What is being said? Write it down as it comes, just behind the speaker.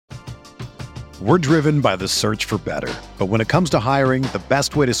We're driven by the search for better. But when it comes to hiring, the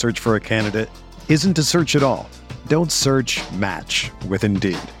best way to search for a candidate isn't to search at all. Don't search, match with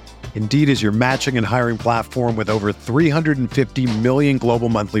Indeed. Indeed is your matching and hiring platform with over 350 million global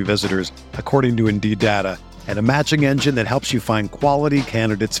monthly visitors, according to Indeed data, and a matching engine that helps you find quality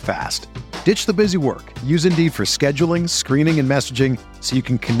candidates fast. Ditch the busy work. Use Indeed for scheduling, screening, and messaging so you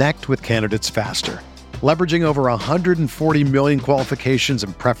can connect with candidates faster. Leveraging over 140 million qualifications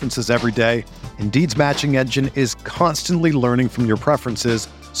and preferences every day, Indeed's matching engine is constantly learning from your preferences,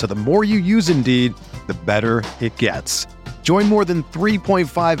 so the more you use Indeed, the better it gets. Join more than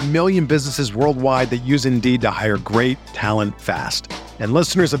 3.5 million businesses worldwide that use Indeed to hire great talent fast. And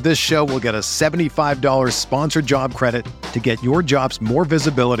listeners of this show will get a $75 sponsored job credit to get your jobs more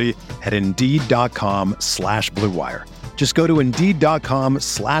visibility at Indeed.com/Blue Wire. Just go to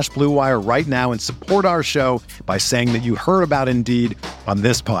Indeed.com/Blue Wire right now and support our show by saying that you heard about Indeed on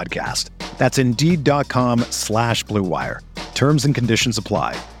this podcast. That's Indeed.com/Blue Wire. Terms and conditions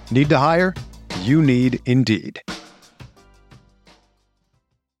apply. Need to hire? You need Indeed.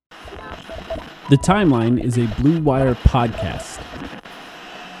 The Timeline is a Blue Wire podcast.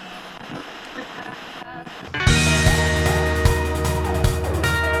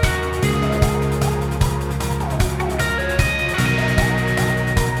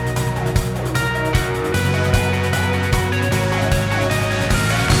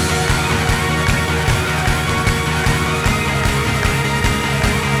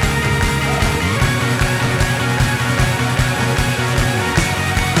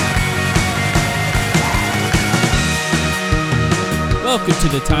 Welcome to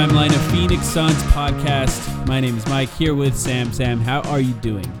the Timeline of Phoenix Suns podcast. My name is Mike, here with Sam. Sam, how are you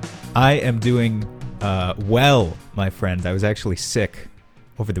doing? I am doing well, my friend. I was actually sick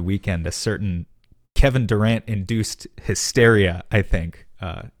over the weekend. A certain Kevin Durant-induced hysteria, I think,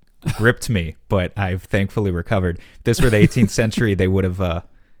 gripped me, but I've thankfully recovered. If this were the 18th century, they would have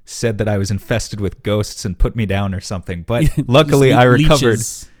said that I was infested with ghosts and put me down or something. But luckily, I recovered.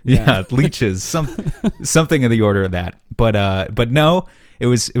 Leeches. Yeah, leeches, something in the order of that. But no, it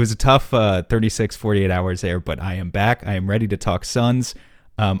was a tough 36, 48 hours there. But I am back. I am ready to talk Suns.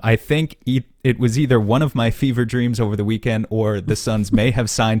 I think it was either one of my fever dreams over the weekend, or the Suns may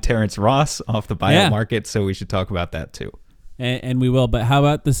have signed Terrence Ross off the buyout market. So we should talk about that too. And we will. But how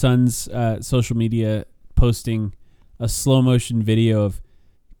about the Suns' social media posting a slow motion video of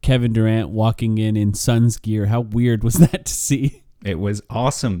Kevin Durant walking in Suns gear? How weird was that to see? It was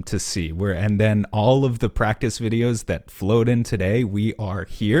awesome to see. And then all of the practice videos that flowed in today, we are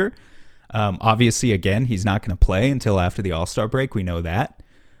here. Obviously, again, he's not going to play until after the All-Star break. We know that.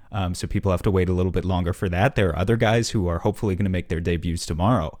 So people have to wait a little bit longer for that. There are other guys who are hopefully going to make their debuts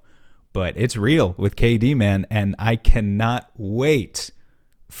tomorrow. But it's real with KD, man. And I cannot wait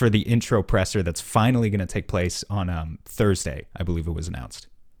for the intro presser that's finally going to take place on Thursday. I believe it was announced.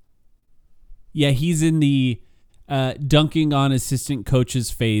 Yeah, he's in the dunking on assistant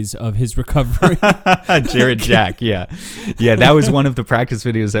coach's phase of his recovery. Jarrett Jack, yeah. That was one of the practice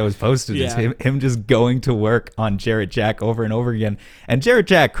videos that was posted. Yeah. Is him just going to work on Jarrett Jack over and over again. And Jarrett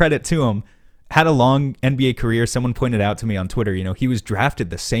Jack, credit to him, had a long NBA career. Someone pointed out to me on Twitter, he was drafted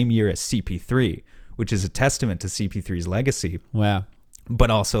the same year as CP3, which is a testament to CP3's legacy. Wow.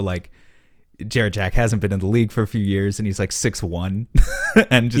 But also, Jarrett Jack hasn't been in the league for a few years, and he's 6'1",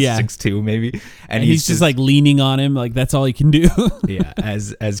 and just 6'2", maybe. And he's just leaning on him, that's all he can do. Yeah,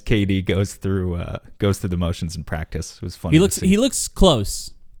 as KD goes through the motions in practice. It was funny. He looks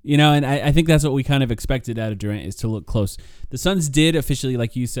close, and I think that's what we kind of expected out of Durant, is to look close. The Suns did officially,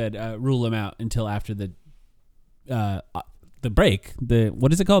 like you said, rule him out until after the break.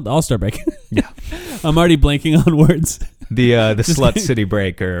 What is it called? The All-Star break. Yeah. I'm already blanking on words. The Slut City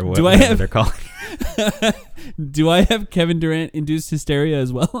break, or whatever they're calling it. Do I have Kevin Durant induced hysteria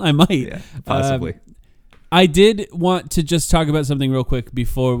as well? I might. Yeah, possibly. I did want to just talk about something real quick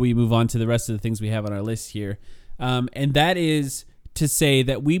before we move on to the rest of the things we have on our list here. And that is to say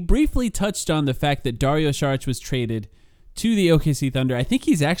that we briefly touched on the fact that Dario Saric was traded to the OKC Thunder. I think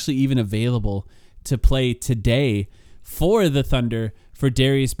he's actually even available to play today for the Thunder for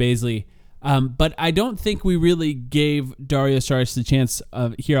Darius Bazley. But I don't think we really gave Dario Saric the chance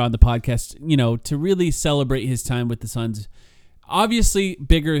here on the podcast, to really celebrate his time with the Suns. Obviously,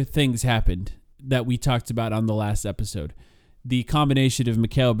 bigger things happened that we talked about on the last episode. The combination of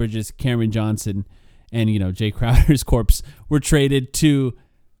Mikal Bridges, Cameron Johnson, and, Jay Crowder's corpse were traded to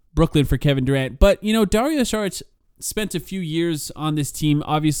Brooklyn for Kevin Durant. But, Dario Saric spent a few years on this team,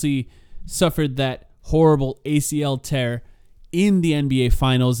 obviously suffered that horrible ACL tear in the NBA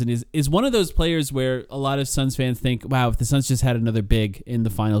Finals and is one of those players where a lot of Suns fans think, wow, if the Suns just had another big in the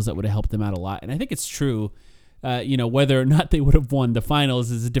finals, that would have helped them out a lot. And I think it's true. Whether or not they would have won the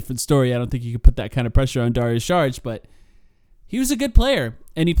finals is a different story. I don't think you could put that kind of pressure on Dario Saric, but he was a good player,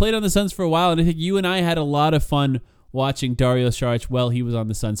 and he played on the Suns for a while, and I think you and I had a lot of fun watching Dario Saric while he was on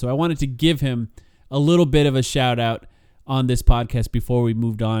the Suns. So I wanted to give him a little bit of a shout-out on this podcast before we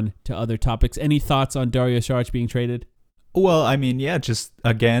moved on to other topics. Any thoughts on Dario Saric being traded? Well, I mean, yeah, just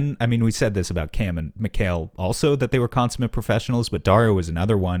again, I mean, we said this about Cam and Mikal also, that they were consummate professionals, but Dario was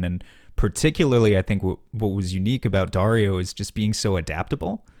another one. And particularly, I think what was unique about Dario is just being so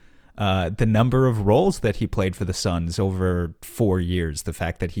adaptable. The number of roles that he played for the Suns over 4 years, the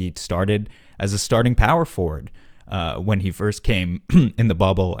fact that he started as a starting power forward when he first came in the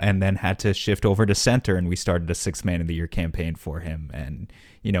bubble and then had to shift over to center, and we started a 6th Man of the Year campaign for him, and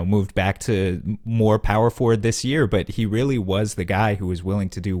moved back to more power forward this year, but he really was the guy who was willing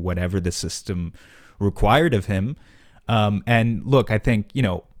to do whatever the system required of him. And look, I think,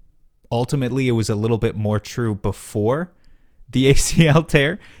 ultimately it was a little bit more true before the ACL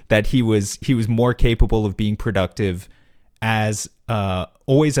tear, that he was more capable of being productive as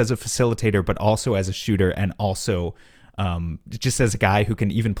always as a facilitator, but also as a shooter, and also just as a guy who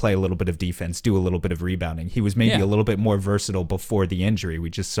can even play a little bit of defense, do a little bit of rebounding. He was maybe a little bit more versatile before the injury. We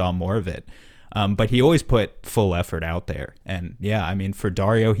just saw more of it. But he always put full effort out there. And yeah, I mean, for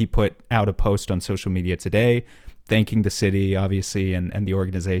Dario, he put out a post on social media today thanking the city, obviously, and the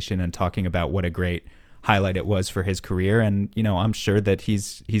organization, and talking about what a great highlight it was for his career. And, I'm sure that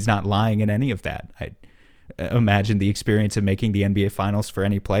he's not lying in any of that. I imagine the experience of making the NBA Finals for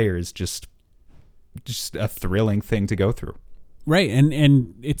any player is just a thrilling thing to go through. Right,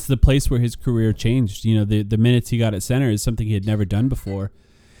 and it's the place where his career changed. The minutes he got at center is something he had never done before.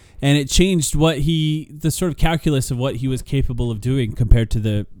 And it changed the sort of calculus of what he was capable of doing compared to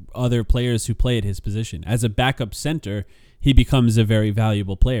the other players who play at his position. As a backup center, he becomes a very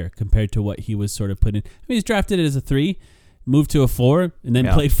valuable player compared to what he was sort of put in. I mean, he's drafted as a 3, moved to a 4, and then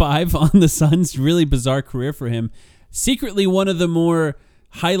played 5 on the Suns. Really bizarre career for him. Secretly one of the more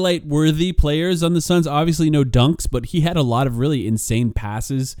highlight-worthy players on the Suns. Obviously no dunks, but he had a lot of really insane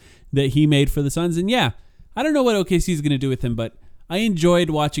passes that he made for the Suns. And yeah, I don't know what OKC is going to do with him, but I enjoyed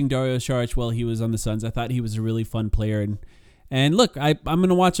watching Dario Saric while he was on the Suns. I thought he was a really fun player. And look, I'm going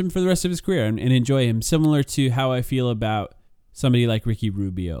to watch him for the rest of his career and enjoy him, similar to how I feel about somebody like Ricky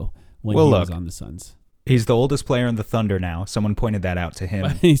Rubio when he was on the Suns. He's the oldest player in the Thunder now. Someone pointed that out to him.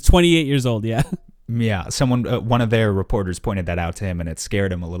 He's 28 years old, yeah. Yeah, one of their reporters pointed that out to him, and it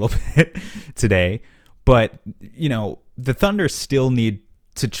scared him a little bit today. But, the Thunder still need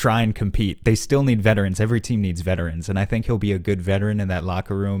to try and compete. They still need veterans. Every team needs veterans, and I think he'll be a good veteran in that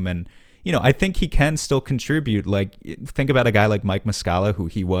locker room. And, I think he can still contribute. Like, think about a guy like Mike Muscala, who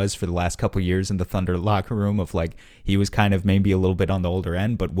he was for the last couple of years in the Thunder locker room, of like, he was kind of maybe a little bit on the older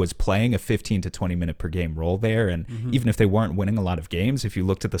end, but was playing a 15 to 20 minute per game role there. And even if they weren't winning a lot of games, if you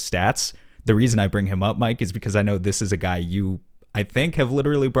looked at the stats, the reason I bring him up, Mike, is because I know this is a guy you, I think, have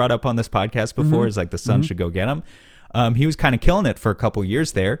literally brought up on this podcast before, is like the Suns should go get him. He was kind of killing it for a couple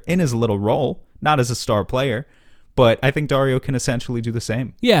years there in his little role, not as a star player, but I think Dario can essentially do the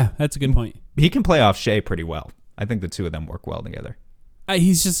same. Yeah, that's a good point. He can play off Shea pretty well. I think the two of them work well together.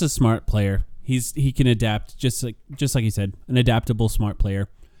 He's just a smart player. He can adapt, just like you said, an adaptable, smart player.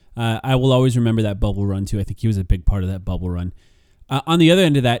 I will always remember that bubble run too. I think he was a big part of that bubble run. On the other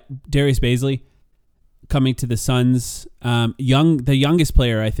end of that, Darius Bazley coming to the Suns, the youngest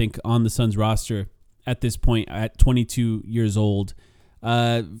player, I think, on the Suns roster at this point, at 22 years old.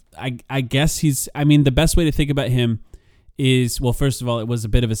 I guess the best way to think about him is, well, first of all, it was a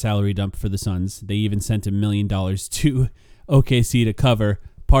bit of a salary dump for the Suns. They even sent $1 million to OKC to cover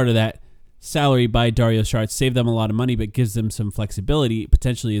part of that salary by Dario Saric. Saved them a lot of money, but gives them some flexibility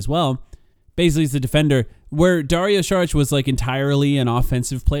potentially as well. Bazley's the defender, where Dario Saric was like entirely an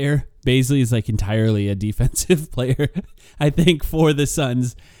offensive player. Bazley is like entirely a defensive player, I think, for the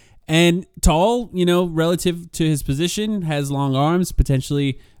Suns. And tall, relative to his position, has long arms,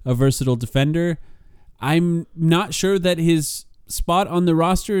 potentially a versatile defender. I'm not sure that his spot on the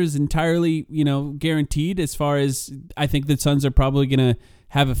roster is entirely, guaranteed, as far as I think the Suns are probably going to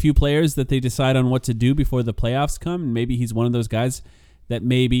have a few players that they decide on what to do before the playoffs come. And maybe he's one of those guys that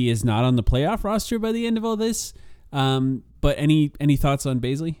maybe is not on the playoff roster by the end of all this. But any thoughts on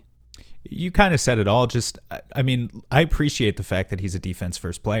Bazley? You kind of said it all. I appreciate the fact that he's a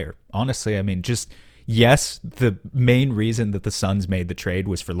defense-first player. Honestly, yes, the main reason that the Suns made the trade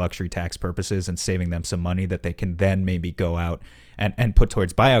was for luxury tax purposes and saving them some money that they can then maybe go out and put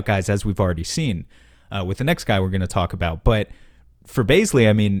towards buyout guys, as we've already seen. with the next guy we're going to talk about. But for Bazley,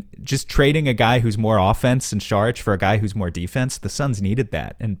 I mean, just trading a guy who's more offense and Saric for a guy who's more defense, the Suns needed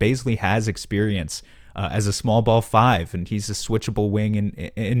that. And Bazley has experience as a small ball 5, and he's a switchable wing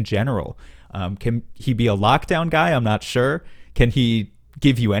in general. Can he be a lockdown guy? I'm not sure. Can he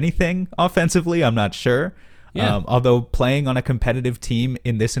give you anything offensively? I'm not sure. Yeah. Although playing on a competitive team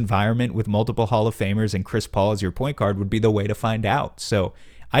in this environment with multiple Hall of Famers and Chris Paul as your point guard would be the way to find out. So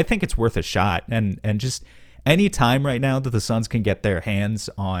I think it's worth a shot. And just any time right now that the Suns can get their hands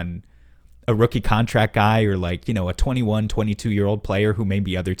on a rookie contract guy or like, a 21, 22-year-old player who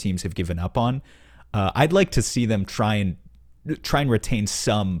maybe other teams have given up on, I'd like to see them try and retain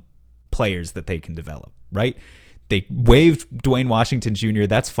some players that they can develop, right? They waived Dwayne Washington Jr.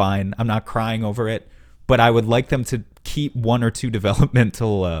 That's fine. I'm not crying over it. But I would like them to keep 1 or 2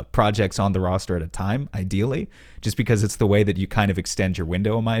 developmental projects on the roster at a time, ideally, just because it's the way that you kind of extend your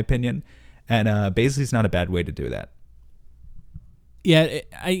window, in my opinion. And Bazley's not a bad way to do that. Yeah,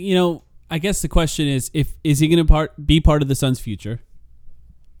 I guess the question is he going to be part of the Suns' future?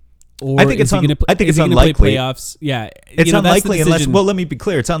 Or I think it's unlikely. Play playoffs? Yeah, it's unlikely unless. Well, let me be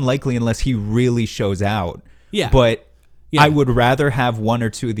clear. It's unlikely unless he really shows out. Yeah, but. Yeah. I would rather have 1 or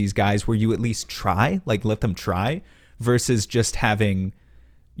 2 of these guys where you at least try, like let them try, versus just having,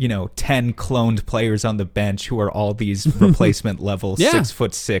 10 cloned players on the bench who are all these replacement level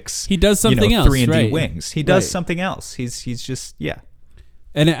 6'6". He does something else, 3-and-D right. wings. He does something else. He's just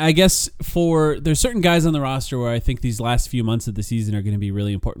And I guess there's certain guys on the roster where I think these last few months of the season are going to be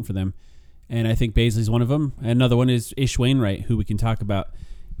really important for them, and I think Bazley's one of them. Another one is Ish Wainwright, who we can talk about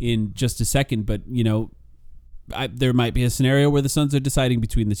in just a second, but there might be a scenario where the Suns are deciding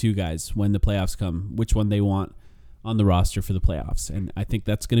between the 2 guys when the playoffs come, which one they want on the roster for the playoffs. And I think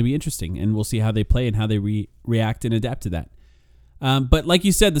that's going to be interesting, and we'll see how they play and how they react and adapt to that. But like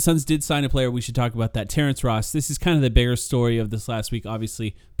you said, the Suns did sign a player. We should talk about that. Terrence Ross. This is kind of the bigger story of this last week,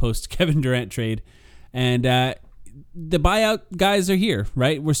 obviously, post Kevin Durant trade. And the buyout guys are here,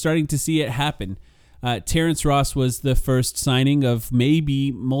 right? We're starting to see it happen. Terrence Ross was the first signing of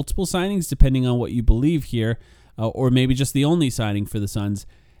maybe multiple signings, depending on what you believe here, or maybe just the only signing for the Suns.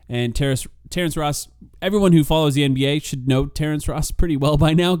 And Terrence Ross, everyone who follows the NBA should know Terrence Ross pretty well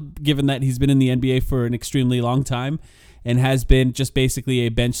by now, given that he's been in the NBA for an extremely long time and has been just basically a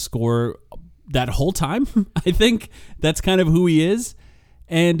bench scorer that whole time. I think that's kind of who he is.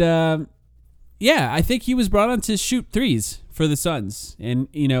 And I think he was brought on to shoot threes for the Suns. And,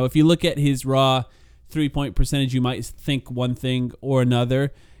 if you look at his raw 3-point percentage, you might think one thing or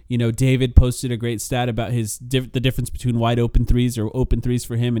another. David posted a great stat about the difference between wide open threes or open threes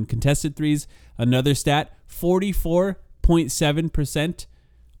for him and contested threes. Another stat, 44.7%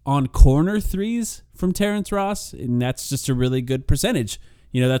 on corner threes from Terrence Ross, and that's just a really good percentage.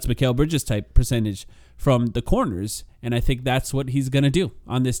 That's Mikal Bridges type percentage from the corners, and I think that's what he's going to do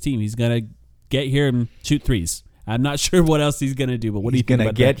on this team. He's going to get here and shoot threes. I'm not sure what else he's going to do, but what do you think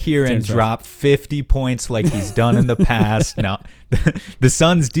about that? He's going to get here and drop 50 points like he's done in the past. Now, the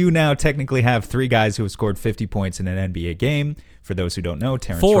Suns do now technically have 3 guys who have scored 50 points in an NBA game. For those who don't know,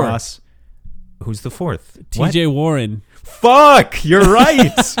 Terrence Ross. Who's the 4th? TJ Warren. Fuck, you're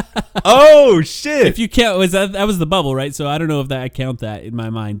right. Oh, shit. If you count, that was the bubble, right? So I don't know if I count that in my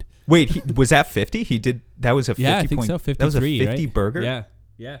mind. Wait, was that 50? He did. That was a 50 I think point. So, 53, that was a 50 right? burger?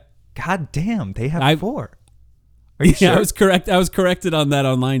 Yeah. God damn, they have 4. Are you Yeah, sure? I was correct. I was corrected on that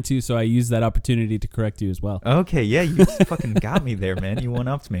online too, so I used that opportunity to correct you as well. Okay, yeah, you fucking got me there, man. You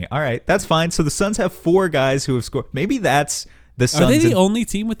one-upped me. All right, that's fine. So the Suns have 4 guys who have scored. Maybe that's the Suns. Are they the only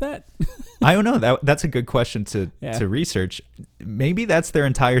team with that? I don't know. That's a good question to research. Maybe that's their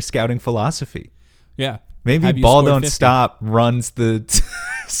entire scouting philosophy. Yeah. Maybe Ball Don't Stop runs the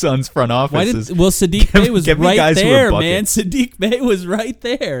Suns front offices. Sadiq Bey was right there, man. Sadiq Bey was right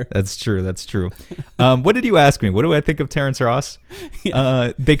there. That's true. What did you ask me? What do I think of Terrence Ross?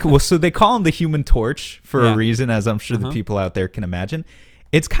 Yeah. They call him the Human Torch for a reason, as I'm sure the people out there can imagine.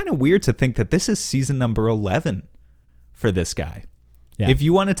 It's kind of weird to think that this is season number 11 for this guy. Yeah. If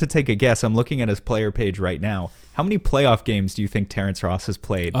you wanted to take a guess, I'm looking at his player page right now. How many playoff games do you think Terrence Ross has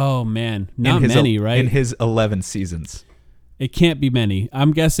played? Oh, man. Not many, right? In his 11 seasons. It can't be many.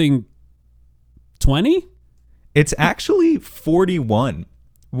 I'm guessing 20? It's actually 41,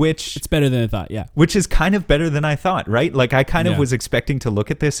 which... It's better than I thought, yeah. Which is kind of better than I thought, right? Like, I kind of was expecting to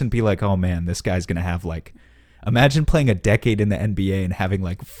look at this and be like, oh, man, this guy's going to have, like... Imagine playing a decade in the NBA and having,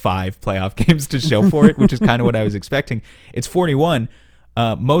 like, 5 playoff games to show for it, which is kind of what I was expecting. It's 41,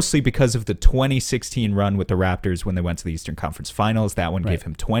 mostly because of the 2016 run with the Raptors when they went to the Eastern Conference Finals. That one gave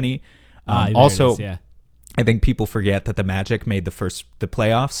him 20. Also, I think people forget that the Magic made the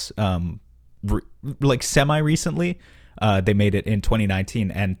playoffs like semi recently. They made it in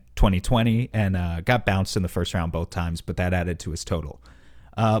 2019 and 2020 and got bounced in the first round both times, but that added to his total.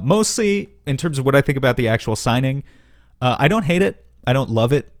 Mostly in terms of what I think about the actual signing, I don't hate it. I don't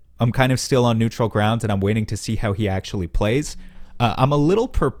love it. I'm kind of still on neutral ground, and I'm waiting to see how he actually plays. I'm a little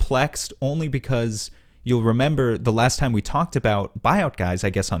perplexed only because you'll remember the last time we talked about buyout guys, I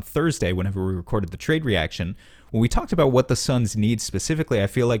guess on Thursday, whenever we recorded the trade reaction, when we talked about what the Suns need specifically, I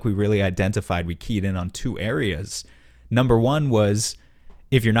feel like we really identified, we keyed in on two areas. Number one was,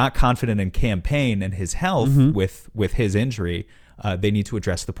 if you're not confident in Cam Payne and his health with his injury, they need to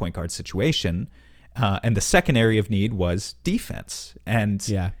address the point guard situation. And the second area of need was defense. And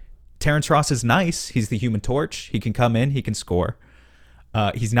Terrence Ross is nice. He's the Human Torch. He can come in. He can score.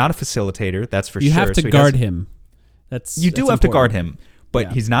 He's not a facilitator. That's for sure. You have to guard him. You do have to guard him.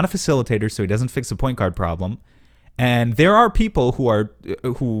 But he's not a facilitator, so he doesn't fix the point guard problem. And there are people who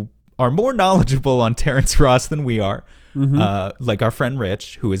are more knowledgeable on Terrence Ross than we are. Like our friend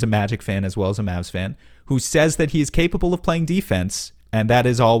Rich, who is a Magic fan as well as a Mavs fan, who says that he is capable of playing defense, and that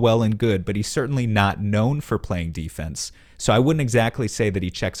is all well and good, but he's certainly not known for playing defense. So I wouldn't exactly say that he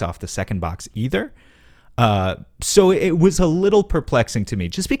checks off the second box either. So it was a little perplexing to me,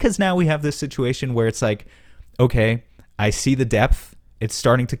 just because now we have this situation where it's like, okay, I see the depth. It's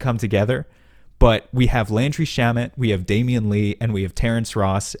starting to come together, but we have Landry Shamet, we have Damian Lee, and we have Terrence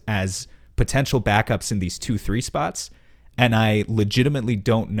Ross as potential backups in these 2-3 spots. And I legitimately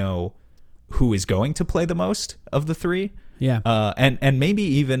don't know who is going to play the most of the three. Yeah. And maybe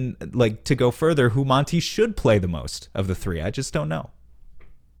even, like, to go further, who Monty should play the most of the three. I just don't know.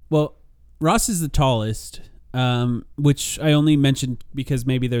 Well, Ross is the tallest, which I only mentioned because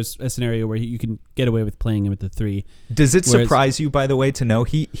maybe there's a scenario where you can get away with playing him at the three. Does it surprise you, by the way, to know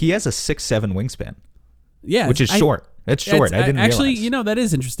he has a 6'7" wingspan? Yeah. Which is short. It's short. I didn't actually, realize. that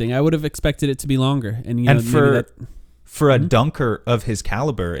is interesting. I would have expected it to be longer. And for a dunker of his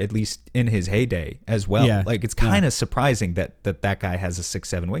caliber, at least in his heyday as well, like it's kind of surprising that guy has a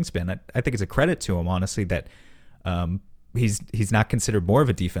 6'7" wingspan. I think it's a credit to him, honestly, that he's not considered more of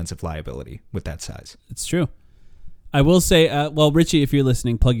a defensive liability with that size. It's true. I will say, Richie, if you're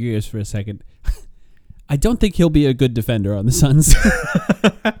listening, plug your ears for a second. I don't think he'll be a good defender on the Suns.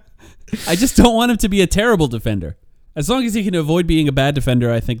 I just don't want him to be a terrible defender. As long as he can avoid being a bad defender,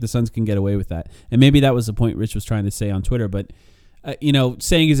 I think the Suns can get away with that. And maybe that was the point Rich was trying to say on Twitter. But,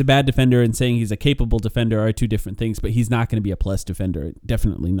 saying he's a bad defender and saying he's a capable defender are two different things. But he's not going to be a plus defender.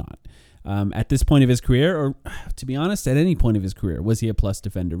 Definitely not. At this point of his career, or to be honest, at any point of his career, was he a plus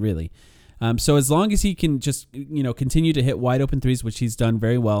defender, really? So as long as he can just, continue to hit wide open threes, which he's done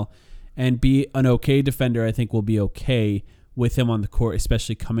very well, and be an okay defender, I think we'll be okay with him on the court,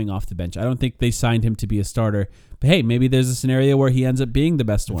 especially coming off the bench. I don't think they signed him to be a starter. But hey, maybe there's a scenario where he ends up being the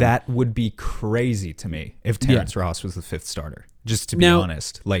best one. That would be crazy to me if Terrence Ross was the fifth starter, just to be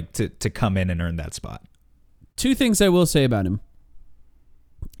honest, like to come in and earn that spot. Two things I will say about him.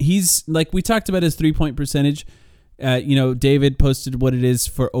 He's, like we talked about his 3-point percentage. David posted what it is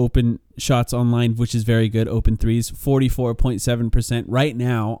for open shots online, which is very good. Open threes, 44.7% right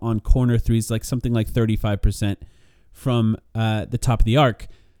now on corner threes, like something like 35% from the top of the arc.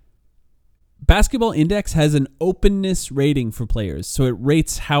 Basketball Index has an openness rating for players, so it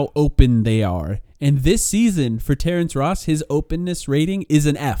rates how open they are. And this season for Terrence Ross, his openness rating is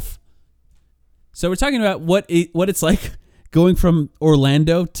an F. So we're talking about what it's like going from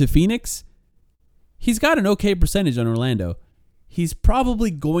Orlando to Phoenix. He's got an okay percentage on Orlando. He's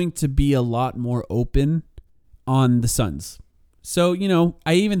probably going to be a lot more open on the Suns. So,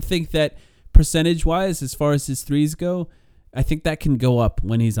 I even think that percentage-wise, as far as his threes go, I think that can go up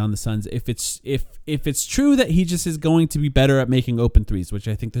when he's on the Suns. If it's true that he just is going to be better at making open threes, which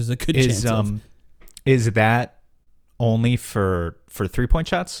I think there's a good chance of. Is that only for 3-point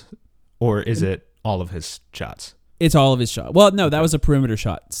shots, or is it all of his shots? It's all of his shots. Well, no, that was a perimeter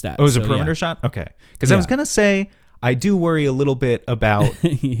shot stat. Oh, it was a perimeter shot? Okay. Because I was going to say, I do worry a little bit about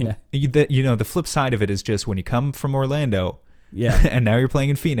the flip side of it is just when you come from Orlando and now you're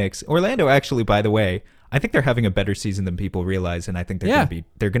playing in Phoenix. Orlando, actually, by the way, I think they're having a better season than people realize, and I think they're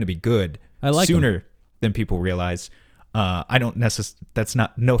going to be good sooner than people realize. I don't necessarily. That's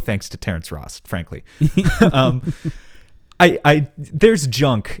not no thanks to Terrence Ross, frankly. There's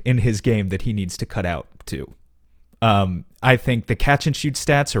junk in his game that he needs to cut out too. I think the catch and shoot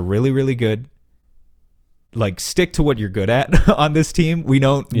stats are really, really good. Like, stick to what you're good at on this team. We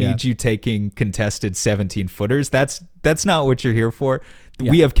don't need you taking contested 17-footers. That's not what you're here for.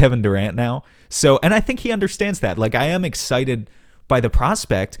 We have Kevin Durant now. So, and I think he understands that. Like, I am excited by the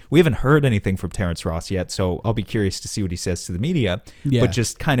prospect. We haven't heard anything from Terrence Ross yet, so I'll be curious to see what he says to the media. Yeah. But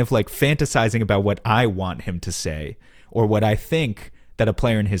just kind of like fantasizing about what I want him to say or what I think that a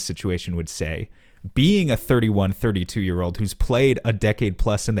player in his situation would say. Being a 31, 32-year-old who's played a decade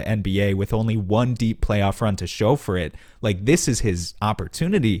plus in the NBA with only one deep playoff run to show for it, like this is his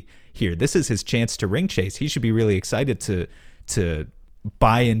opportunity here. This is his chance to ring chase. He should be really excited to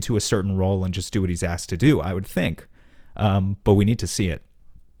buy into a certain role and just do what he's asked to do, I would think. But we need to see it.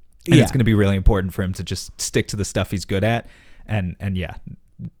 And it's going to be really important for him to just stick to the stuff he's good at and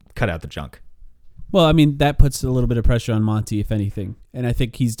cut out the junk. Well, I mean, that puts a little bit of pressure on Monty, if anything. And I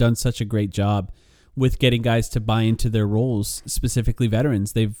think he's done such a great job with getting guys to buy into their roles, specifically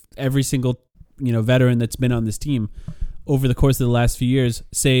veterans. Every single, veteran that's been on this team over the course of the last few years,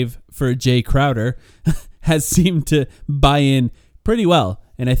 save for Jay Crowder, has seemed to buy in pretty well.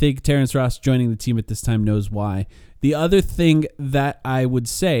 And I think Terrence Ross joining the team at this time knows why. The other thing that I would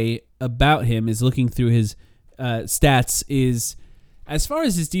say about him is looking through his stats is, as far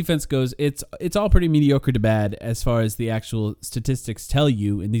as his defense goes, it's all pretty mediocre to bad as far as the actual statistics tell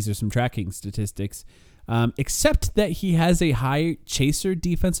you, and these are some tracking statistics, except that he has a high chaser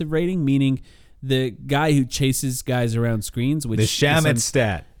defensive rating, meaning the guy who chases guys around screens. Which the Shamet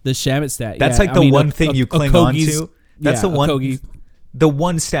stat. The Shamet stat. That's yeah. like the one thing you cling on to. That's the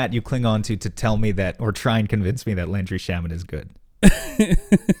one stat you cling on to tell me that, or try and convince me that Landry Shamet is good.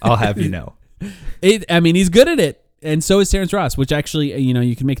 I'll have you know. He's good at it. And so is Terrence Ross, which actually,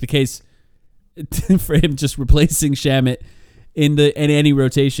 you can make the case for him just replacing Shamet in any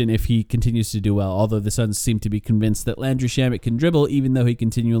rotation if he continues to do well. Although the Suns seem to be convinced that Landry Shamet can dribble, even though he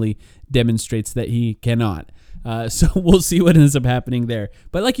continually demonstrates that he cannot. So we'll see what ends up happening there.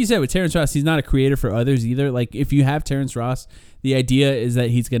 But like you said, with Terrence Ross, he's not a creator for others either. Like if you have Terrence Ross, the idea is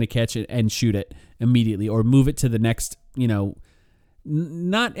that he's going to catch it and shoot it immediately or move it to the next,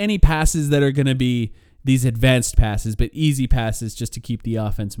 not any passes that are going to be these advanced passes, but easy passes just to keep the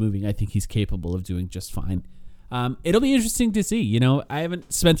offense moving. I think he's capable of doing just fine. It'll be interesting to see. I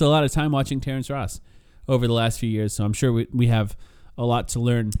haven't spent a lot of time watching Terrence Ross over the last few years, so I'm sure we have a lot to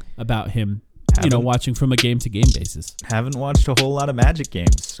learn about him, watching from a game-to-game basis. Haven't watched a whole lot of Magic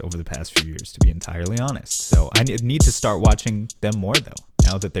games over the past few years, to be entirely honest. So I need to start watching them more, though,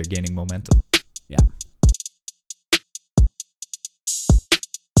 now that they're gaining momentum. Yeah.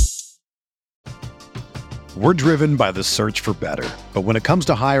 We're driven by the search for better. But when it comes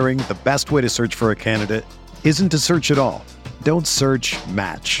to hiring, the best way to search for a candidate isn't to search at all. Don't search,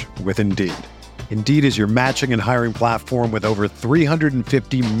 match with Indeed. Indeed is your matching and hiring platform with over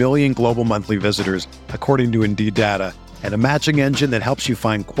 350 million global monthly visitors, according to Indeed data, and a matching engine that helps you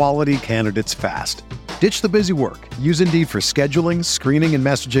find quality candidates fast. Ditch the busy work. Use Indeed for scheduling, screening, and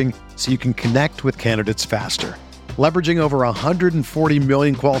messaging so you can connect with candidates faster. Leveraging over 140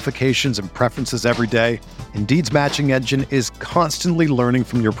 million qualifications and preferences every day, Indeed's matching engine is constantly learning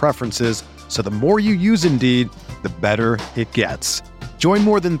from your preferences, so the more you use Indeed, the better it gets. Join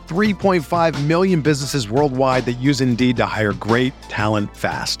more than 3.5 million businesses worldwide that use Indeed to hire great talent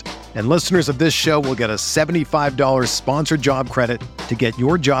fast. And listeners of this show will get a $75 sponsored job credit to get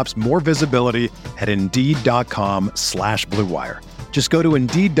your jobs more visibility at Indeed.com/Blue Wire. Just go to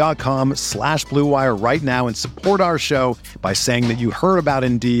Indeed.com/Blue Wire right now and support our show by saying that you heard about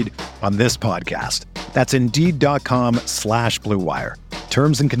Indeed on this podcast. That's Indeed.com/Blue Wire.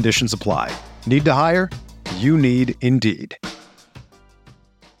 Terms and conditions apply. Need to hire? You need Indeed.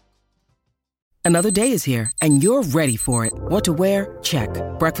 Another day is here, and you're ready for it. What to wear? Check.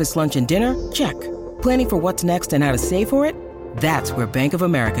 Breakfast, lunch, and dinner? Check. Planning for what's next and how to save for it? That's where Bank of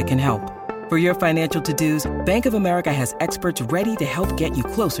America can help. For your financial to-dos, Bank of America has experts ready to help get you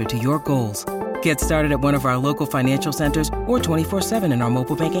closer to your goals. Get started at one of our local financial centers or 24/7 in our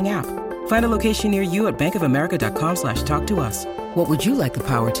mobile banking app. Find a location near you at bankofamerica.com/talktous. What would you like the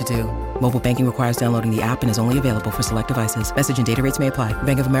power to do? Mobile banking requires downloading the app and is only available for select devices. Message and data rates may apply.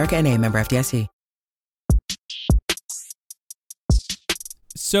 Bank of America NA, member FDIC.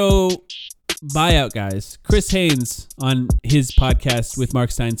 So, buyout guys. Chris Haynes on his podcast with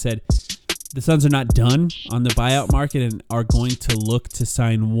Mark Stein said the Suns are not done on the buyout market and are going to look to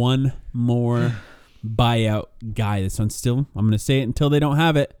sign one more buyout guy. The Suns still, I'm going to say it until they don't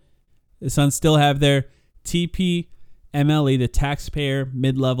have it. The Suns still have their TPMLE, the taxpayer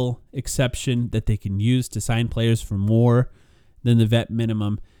mid-level exception that they can use to sign players for more than the vet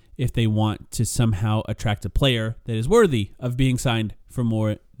minimum if they want to somehow attract a player that is worthy of being signed for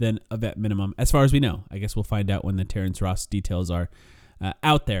more than a vet minimum, as far as we know. I guess we'll find out when the Terrence Ross details are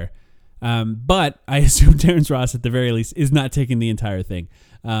out there. But I assume Terrence Ross, at the very least, is not taking the entire thing.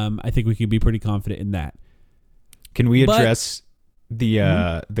 I think we can be pretty confident in that. Can we address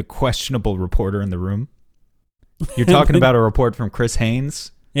the questionable reporter in the room. You're talking about a report from Chris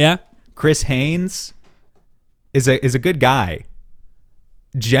Haynes. Yeah. Chris Haynes is a good guy.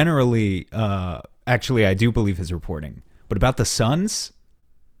 Generally, actually, I do believe his reporting. But about the Suns,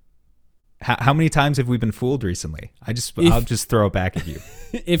 how many times have we been fooled recently? I'll just throw it back at you.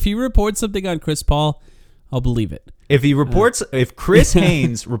 If he reports something on Chris Paul, I'll believe it. If Chris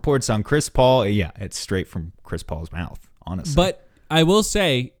Haynes reports on Chris Paul, yeah, it's straight from Chris Paul's mouth, honestly. But I will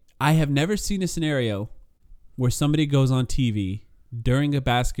say, I have never seen a scenario where somebody goes on TV during a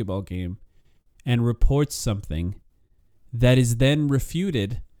basketball game and reports something that is then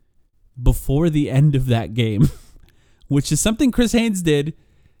refuted before the end of that game, which is something Chris Haynes did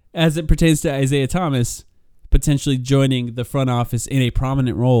as it pertains to Isaiah Thomas potentially joining the front office in a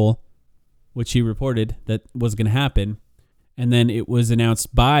prominent role, which he reported that was going to happen. And then it was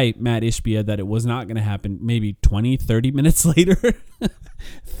announced by Matt Ishbia that it was not going to happen maybe 20, 30 minutes later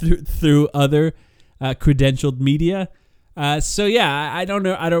through other credentialed media. So yeah, I don't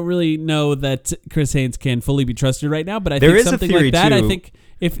know. I don't really know that Chris Haynes can fully be trusted right now, but I think something like that, I think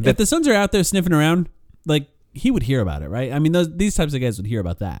if the Suns are out there sniffing around, like, he would hear about it, right? I mean, these types of guys would hear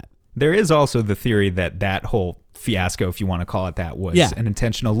about that. There is also the theory that whole fiasco, if you want to call it that, was an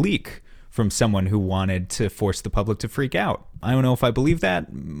intentional leak from someone who wanted to force the public to freak out. I don't know if I believe that.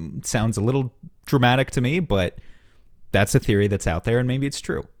 It sounds a little dramatic to me, but that's a theory that's out there, and maybe it's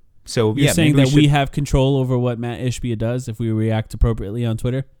true. So you're saying that we have control over what Matt Ishbia does if we react appropriately on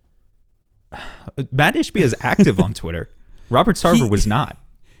Twitter? Matt Ishbia is active on Twitter. Robert Sarver was not.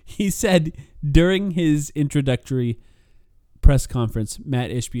 He said during his introductory press conference, Matt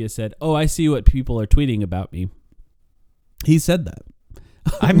Ishbia said, "Oh, I see what people are tweeting about me." He said that.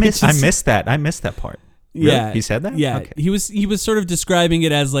 I missed that. I missed that part. Really? Yeah, he said that. Yeah, okay. He was sort of describing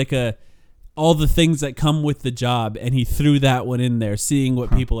it as like all the things that come with the job, and he threw that one in there, seeing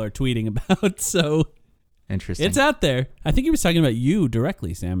what people are tweeting about. So interesting. It's out there. I think he was talking about you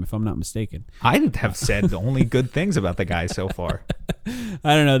directly, Sam, if I'm not mistaken. I have said only good things about the guy so far.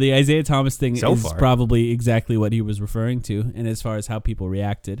 I don't know. The Isaiah Thomas thing is probably exactly what he was referring to, and as far as how people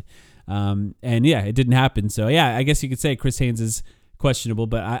reacted. And yeah, it didn't happen. So yeah, I guess you could say Chris Haynes is questionable,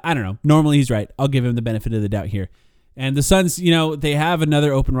 but I don't know. Normally he's right. I'll give him the benefit of the doubt here. And the Suns, they have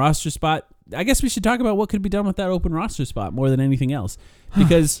another open roster spot. I guess we should talk about what could be done with that open roster spot more than anything else.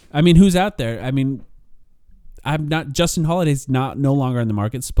 Because, I mean, who's out there? I mean, Justin Holiday's no longer on the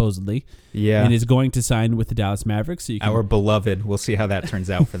market, supposedly. Yeah. And is going to sign with the Dallas Mavericks. So our beloved. We'll see how that turns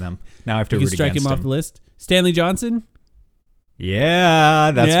out for them. Now I have to root against him. You can strike him off the list. Stanley Johnson?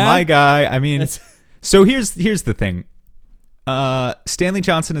 Yeah, that's my guy. I mean, so here's the thing. Stanley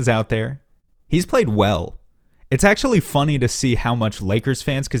Johnson is out there. He's played well. It's actually funny to see how much Lakers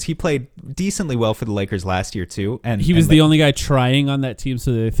fans, because he played decently well for the Lakers last year too, and he was the only guy trying on that team,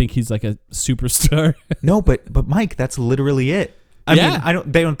 so they think he's like a superstar. No, but Mike, that's literally it. I mean,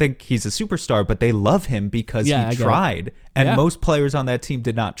 they don't think he's a superstar, but they love him because he tried, and most players on that team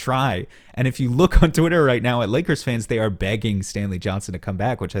did not try. And if you look on Twitter right now at Lakers fans, they are begging Stanley Johnson to come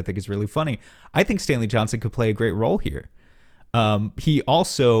back, which I think is really funny. I think Stanley Johnson could play a great role here. He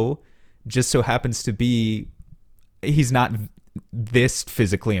also just so happens to be. He's not this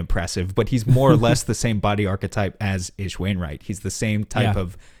physically impressive, but he's more or less the same body archetype as Ish Wainwright. He's the same type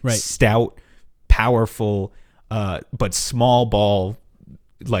of stout, powerful, but small ball,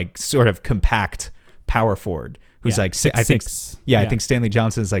 like sort of compact power forward who's like 6'6". I think Stanley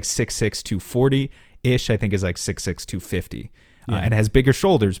Johnson is like 6'6", 240. Ish, I think, is like 6'6", 250, and has bigger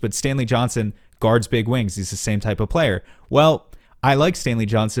shoulders. But Stanley Johnson guards big wings. He's the same type of player. Well, I like Stanley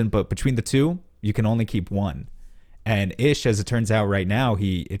Johnson, but between the two, you can only keep one. And Ish, as it turns out right now,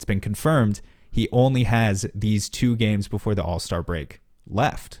 it's been confirmed, he only has these 2 games before the All-Star break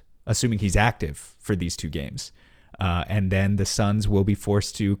left, assuming he's active for these 2 games. And then the Suns will be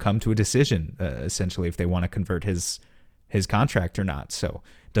forced to come to a decision, essentially, if they want to convert his contract or not. So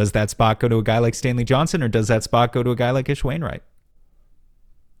does that spot go to a guy like Stanley Johnson, or does that spot go to a guy like Ish Wainwright?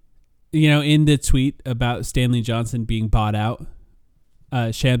 In the tweet about Stanley Johnson being bought out,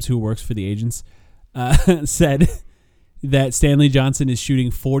 Shams, who works for the agents, said that Stanley Johnson is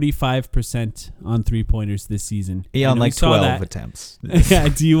shooting 45% on 3-pointers this season. Yeah, on like 12 attempts. Yeah.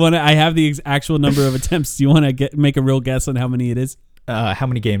 Do you want to? I have the actual number of attempts. Do you want to make a real guess on how many it is? How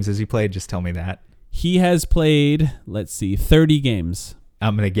many games has he played? Just tell me that. He has played, 30 games.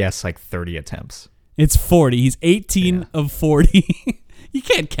 I'm going to guess like 30 attempts. It's 40. He's 18 of 40. You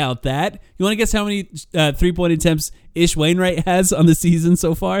can't count that. You want to guess how many 3-point attempts Ish Wainwright has on the season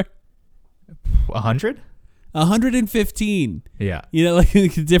so far? 100? 115. Yeah. You know, like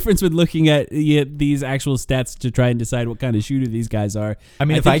the difference with looking at these actual stats to try and decide what kind of shooter these guys are. I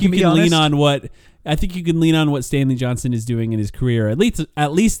mean, if think I can you be can lean honest, on what Stanley Johnson is doing in his career, at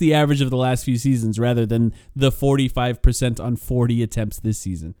least the average of the last few seasons, rather than the 45% on 40 attempts this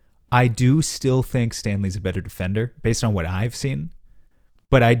season. I do still think Stanley's a better defender based on what I've seen.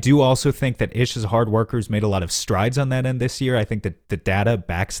 But I do also think that Ish is a hard worker who's made a lot of strides on that end this year. I think that the data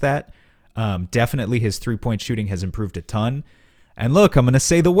backs that. Definitely his three-point shooting has improved a ton. And look, I'm going to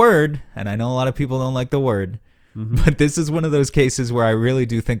say the word, and I know a lot of people don't like the word, but this is one of those cases where I really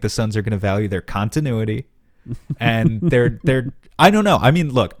do think the Suns are going to value their continuity. And they're I don't know. I mean,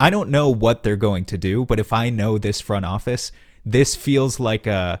 look, I don't know what they're going to do, but if I know this front office, this feels like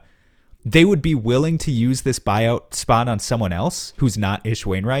they would be willing to use this buyout spot on someone else who's not Ish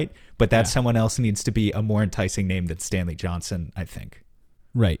Wainwright, but that someone else needs to be a more enticing name than Stanley Johnson, I think.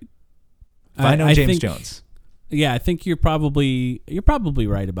 Right. If I know James Jones. Yeah, I think you're probably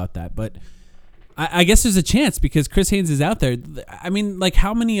right about that, but I guess there's a chance because Chris Haynes is out there. I mean, like,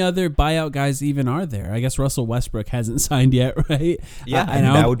 how many other buyout guys even are there? I guess Russell Westbrook hasn't signed yet, right? Yeah,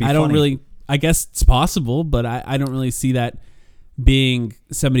 that would be I don't funny. really. I guess it's possible, but I don't really see that being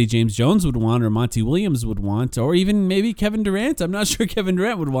somebody James Jones would want or Monty Williams would want, or even maybe Kevin Durant. I'm not sure Kevin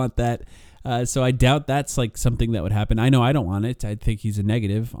Durant would want that. So I doubt that's like something that would happen. I know I don't want it. I think he's a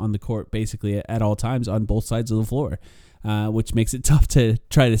negative on the court basically at all times on both sides of the floor, which makes it tough to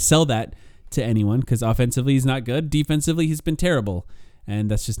try to sell that to anyone because offensively he's not good. Defensively he's been terrible, and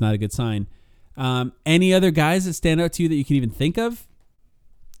that's just not a good sign. Any other guys that stand out to you that you can even think of?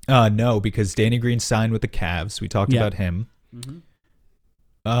 No, because Danny Green signed with the Cavs. We talked about him.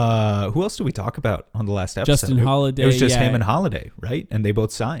 Mm-hmm. Who else did we talk about on the last episode? Justin Holiday. It was just him and Holiday, right? And they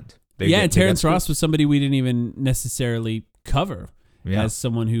both signed. And Terrence Ross was somebody we didn't even necessarily cover as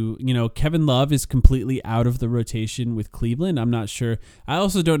someone who, Kevin Love is completely out of the rotation with Cleveland. I'm not sure. I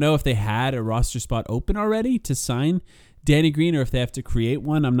also don't know if they had a roster spot open already to sign Danny Green or if they have to create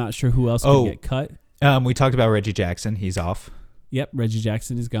one. I'm not sure who else can get cut. We talked about Reggie Jackson. He's off. Yep, Reggie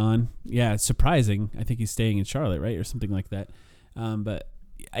Jackson is gone. Yeah, it's surprising. I think he's staying in Charlotte, right? Or something like that. But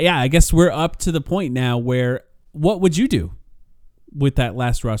yeah, I guess we're up to the point now where what would you do with that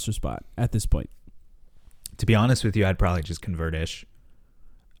last roster spot at this point? To be honest with you, I'd probably just convert Ish.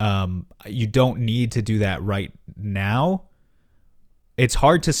 You don't need to do that right now. It's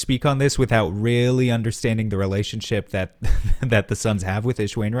hard to speak on this without really understanding the relationship that that the Suns have with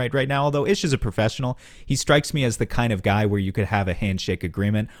Ish Wainwright right now. Although Ish is a professional, he strikes me as the kind of guy where you could have a handshake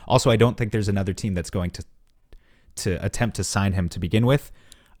agreement. Also, I don't think there's another team that's going to attempt to sign him to begin with.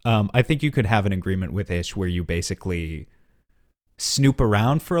 I think you could have an agreement with Ish where you basically snoop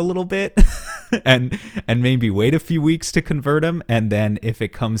around for a little bit and maybe wait a few weeks to convert him, and then if it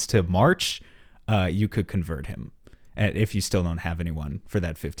comes to March, you could convert him if you still don't have anyone for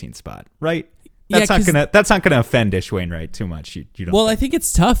that 15th spot, right? That's not gonna offend Ish Wainwright too much. You don't. Well, I think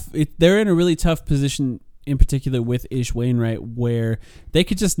it's tough. They're in a really tough position, in particular with Ish Wainwright, where they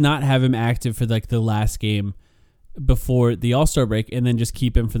could just not have him active for like the last game before the All-Star break and then just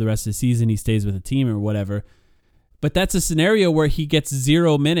keep him for the rest of the season. He stays with the team or whatever. But that's a scenario where he gets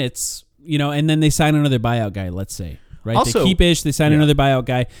 0 minutes, and then they sign another buyout guy, let's say. Right? Also, they keep Ish, they sign another buyout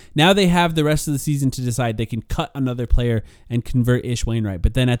guy. Now they have the rest of the season to decide. They can cut another player and convert Ish Wainwright.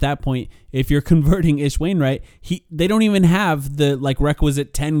 But then at that point, if you're converting Ish Wainwright, they don't even have the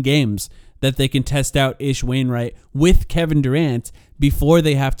requisite 10 games that they can test out Ish Wainwright with Kevin Durant before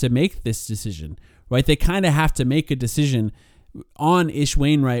they have to make this decision. Right? They kind of have to make a decision on Ish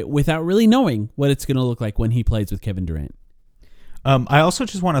Wainwright without really knowing what it's going to look like when he plays with Kevin Durant. I also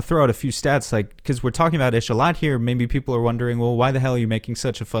just want to throw out a few stats, because we're talking about Ish a lot here. Maybe people are wondering, well, why the hell are you making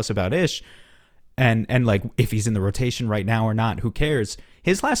such a fuss about Ish? And if he's in the rotation right now or not, who cares?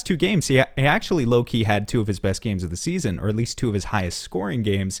 His last 2 games, he actually low-key had 2 of his best games of the season, or at least 2 of his highest scoring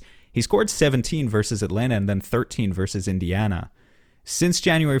games. He scored 17 versus Atlanta and then 13 versus Indiana. Since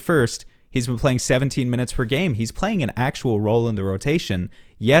January 1st, he's been playing 17 minutes per game. He's playing an actual role in the rotation.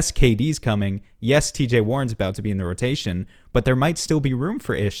 Yes, KD's coming. Yes, TJ Warren's about to be in the rotation, but there might still be room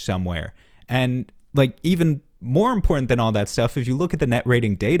for Ish somewhere. And even more important than all that stuff, if you look at the net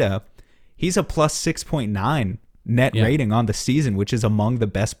rating data, he's a plus 6.9 net rating on the season, which is among the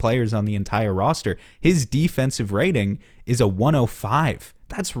best players on the entire roster. His defensive rating is a 105.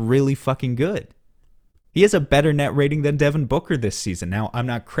 That's really fucking good. He has a better net rating than Devin Booker this season. Now, I'm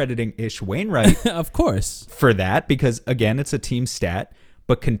not crediting Ish Wainwright of course for that because, again, it's a team stat.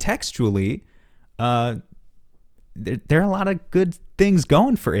 But contextually, there are a lot of good things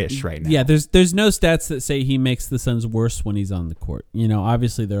going for Ish right now. Yeah, there's no stats that say he makes the Suns worse when he's on the court.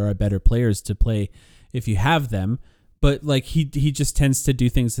 Obviously there are better players to play if you have them. But like he just tends to do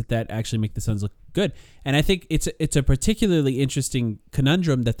things that actually make the Suns look good. And I think it's a particularly interesting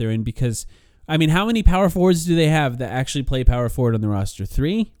conundrum that they're in because, I mean, how many power forwards do they have that actually play power forward on the roster?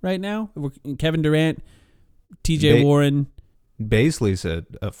 3 right now? Kevin Durant, TJ Warren. Baisley's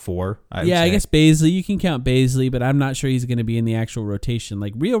a 4. I guess Baisley. You can count Baisley, but I'm not sure he's going to be in the actual rotation.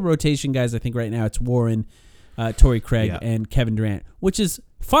 Like real rotation guys, I think right now it's Warren, Torrey Craig, and Kevin Durant, which is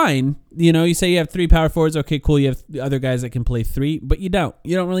fine. You know, you say you have 3 power forwards. Okay, cool. You have other guys that can play 3, but you don't.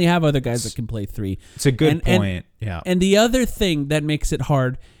 You don't really have other guys that can play 3. It's a good point. Yeah. And the other thing that makes it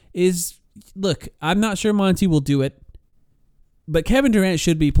hard is, look, I'm not sure Monty will do it, but Kevin Durant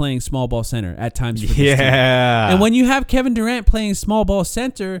should be playing small ball center at times for this team. And when you have Kevin Durant playing small ball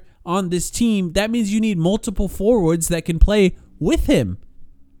center on this team, that means you need multiple forwards that can play with him.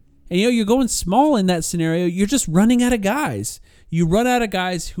 And, you know, you're going small in that scenario. You're just running out of guys. You run out of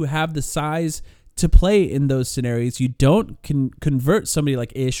guys who have the size to play in those scenarios. You don't convert somebody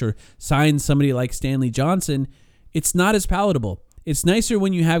like Ish or sign somebody like Stanley Johnson. It's not as palatable. It's nicer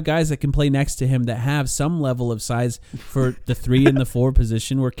when you have guys that can play next to him that have some level of size for the 3 and the 4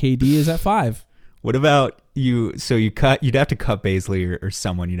 position where KD is at 5. What about you? So you'd have to cut Baisley or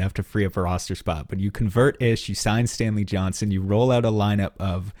someone. You'd have to free up a roster spot. But you convert Ish, you sign Stanley Johnson, you roll out a lineup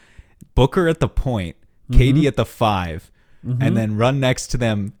of Booker at the point, KD at the 5, and then run next to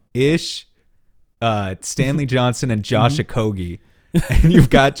them Ish, Stanley Johnson, and Josh Okogie. And you've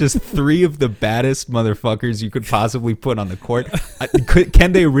got just 3 of the baddest motherfuckers you could possibly put on the court.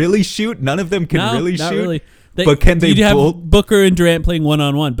 Can they really shoot? None of them can really shoot. Really. But can they have Booker and Durant playing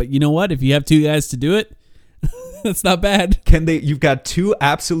 1-on-1? But you know what? If you have 2 guys to do it, that's not bad. Can they? You've got 2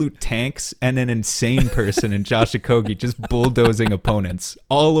 absolute tanks and an insane person in Josh Okogie just bulldozing opponents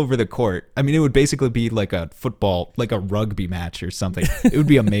all over the court. I mean, it would basically be like a football, like a rugby match or something. It would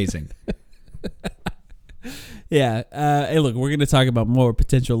be amazing. Yeah. Hey, look, we're going to talk about more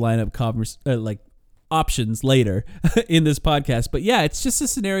potential lineup options later in this podcast. But yeah, it's just a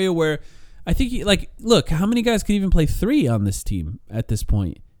scenario where I think, look, how many guys could even play 3 on this team at this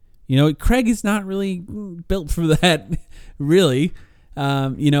point? You know, Craig is not really built for that, really.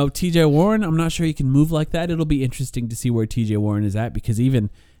 You know, TJ Warren, I'm not sure he can move like that. It'll be interesting to see where TJ Warren is at because even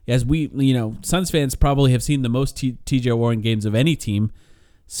as Suns fans probably have seen the most TJ Warren games of any team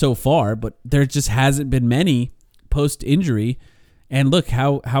so far, but there just hasn't been many post-injury. And look,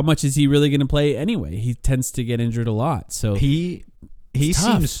 how much is he really going to play anyway? He tends to get injured a lot. So he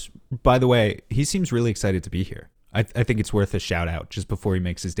seems, by the way, he seems really excited to be here. I think it's worth a shout out just before he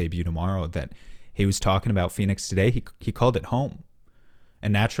makes his debut tomorrow that he was talking about Phoenix today. He called it home.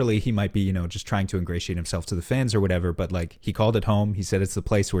 And naturally he might be, just trying to ingratiate himself to the fans or whatever, but like he called it home. He said it's the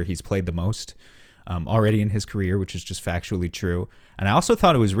place where he's played the most already in his career, which is just factually true. And I also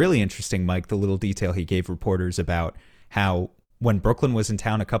thought it was really interesting, Mike, the little detail he gave reporters about how when Brooklyn was in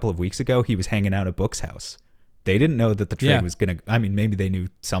town a couple of weeks ago, he was hanging out at Book's house. They didn't know that the trade was going to, I mean, maybe they knew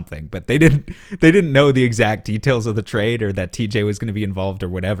something, but they didn't know the exact details of the trade or that TJ was going to be involved or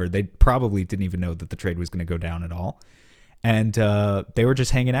whatever. They probably didn't even know that the trade was going to go down at all. And they were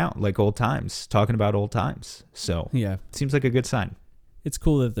just hanging out like old times, talking about old times. So yeah, it seems like a good sign. It's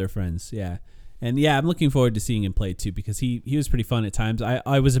cool that they're friends. Yeah. And yeah, I'm looking forward to seeing him play too, because he was pretty fun at times.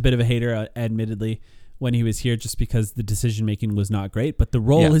 I was a bit of a hater, admittedly, when he was here, just because the decision making was not great. But the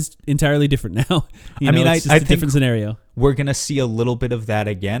role is entirely different now. It's just a different scenario. We're gonna see a little bit of that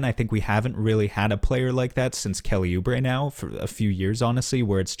again. I think we haven't really had a player like that since Kelly Oubre now for a few years, honestly,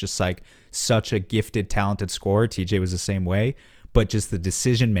 where it's just like such a gifted, talented scorer. TJ was the same way, but just the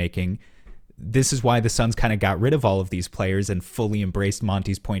decision making. This is why the Suns kind of got rid of all of these players and fully embraced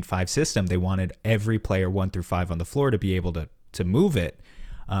Monty's 0.5 system. They wanted every player 1 through 5 on the floor to be able to move it.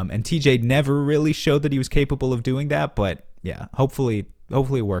 And TJ never really showed that he was capable of doing that. But yeah, hopefully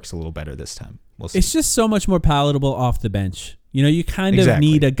it works a little better this time. We'll see. It's just so much more palatable off the bench. You kind of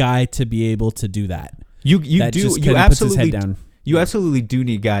need a guy to be able to do that. You absolutely do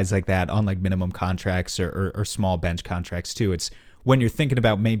need guys like that on like minimum contracts or small bench contracts too. It's when you're thinking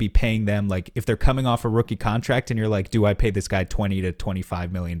about maybe paying them, like if they're coming off a rookie contract and you're like, do I pay this guy $20 to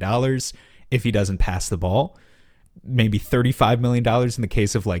 $25 million if he doesn't pass the ball? Maybe $35 million in the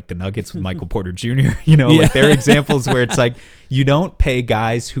case of like the Nuggets with Michael Porter Jr. Like there are examples where it's like you don't pay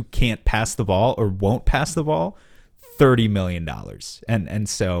guys who can't pass the ball or won't pass the ball $30 million. And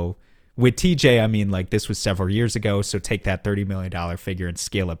so with TJ, I mean, like this was several years ago, so take that $30 million figure and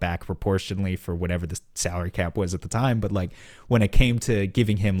scale it back proportionally for whatever the salary cap was at the time. But like when it came to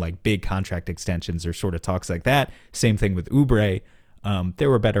giving him like big contract extensions or sort of talks like that, same thing with Oubre, there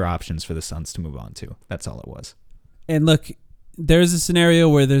were better options for the Suns to move on to. That's all it was. And look, there's a scenario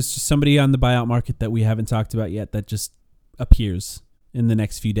where there's just somebody on the buyout market that we haven't talked about yet that just appears in the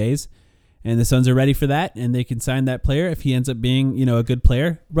next few days. And the Suns are ready for that, and they can sign that player if he ends up being, a good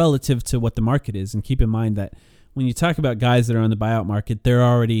player relative to what the market is. And keep in mind that when you talk about guys that are on the buyout market, they're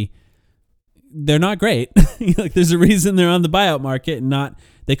not great. Like, there's a reason they're on the buyout market, and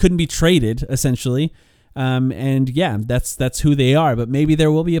they couldn't be traded essentially. And yeah, that's who they are. But maybe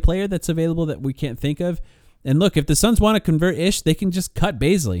there will be a player that's available that we can't think of. And look, if the Suns want to convert Ish, they can just cut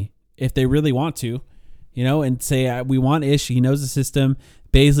Bazley if they really want to, and say, we want Ish. He knows the system.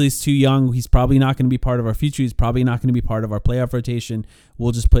 Bazley's too young. He's probably not going to be part of our future. He's probably not going to be part of our playoff rotation.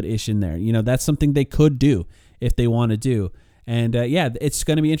 We'll just put Ish in there. That's something they could do if they want to do. And it's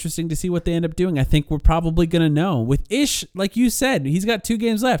going to be interesting to see what they end up doing. I think we're probably going to know. With Ish, like you said, he's got 2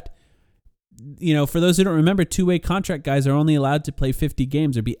 games left. For those who don't remember, 2-way contract guys are only allowed to play 50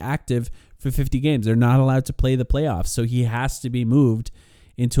 games or be active for 50 games. They're not allowed to play the playoffs. So he has to be moved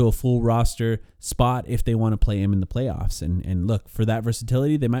into a full roster spot if they want to play him in the playoffs. And look, for that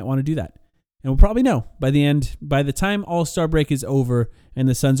versatility, they might want to do that. And we'll probably know by the time All-Star break is over and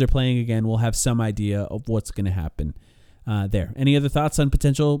the Suns are playing again, we'll have some idea of what's going to happen there. Any other thoughts on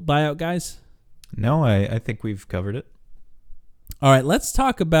potential buyout guys? No, I think we've covered it. All right, let's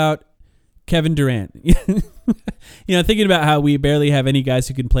talk about Kevin Durant. Thinking about how we barely have any guys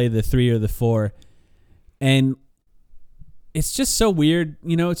who can play the 3 or the 4. And it's just so weird.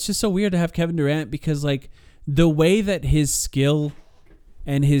 It's just so weird to have Kevin Durant because, like, the way that his skill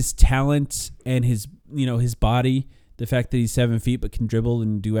and his talent and his body, the fact that he's 7 feet but can dribble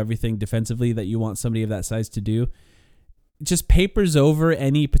and do everything defensively that you want somebody of that size to do, just papers over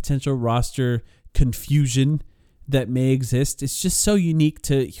any potential roster confusion that may exist. It's just so unique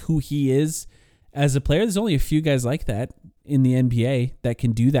to who he is as a player. There's only a few guys like that in the NBA that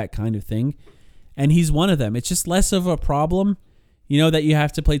can do that kind of thing. And he's one of them. It's just less of a problem, that you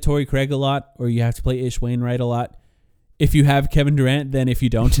have to play Torrey Craig a lot or you have to play Ish Wainwright a lot if you have Kevin Durant than if you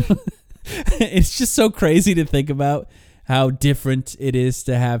don't. It's just so crazy to think about how different it is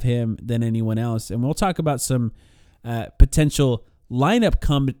to have him than anyone else. And we'll talk about some potential lineup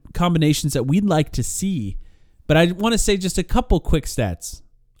combinations that we'd like to see. But I want to say just a couple quick stats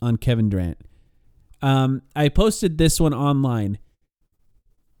on Kevin Durant. I posted this one online.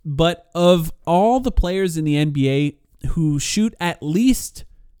 But of all the players in the NBA who shoot at least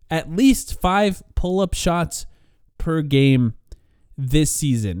 5 pull-up shots per game this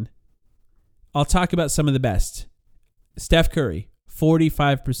season, I'll talk about some of the best. Steph Curry,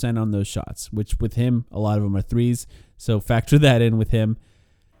 45% on those shots, which with him, a lot of them are threes. So factor that in with him.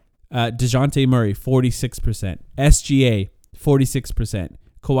 DeJounte Murray, 46%. SGA, 46%.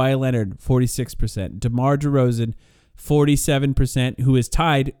 Kawhi Leonard, 46%. DeMar DeRozan, 47%, who is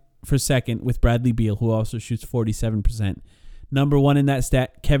tied for second with Bradley Beal, who also shoots 47%. Number 1 in that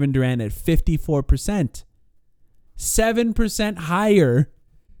stat, Kevin Durant at 54%. 7% higher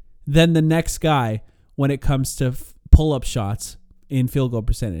than the next guy when it comes to pull-up shots in field goal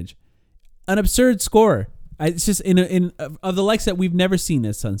percentage. An absurd scorer. It's just in of the likes that we've never seen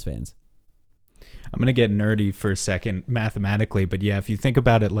as Suns fans. I'm going to get nerdy for a second mathematically, but yeah, if you think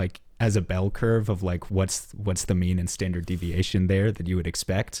about it like as a bell curve of like what's the mean and standard deviation there that you would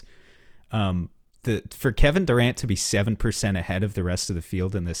expect, for Kevin Durant to be 7% ahead of the rest of the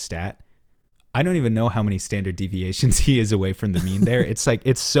field in this stat, I don't even know how many standard deviations he is away from the mean there. It's like,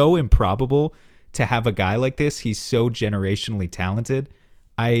 it's so improbable to have a guy like this. He's so generationally talented.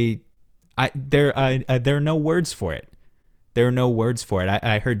 There are no words for it. There are no words for it.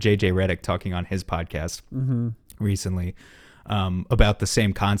 I heard JJ Redick talking on his podcast recently about the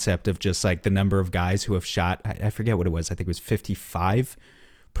same concept of just like the number of guys who have shot, I forget what it was. I think it was 55%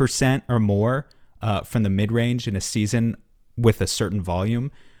 or more from the mid-range in a season with a certain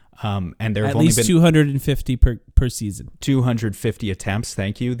volume. And there have only been 250 per season. 250 attempts.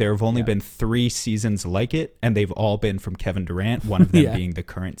 Thank you. There have only been 3 seasons like it, and they've all been from Kevin Durant, one of them being the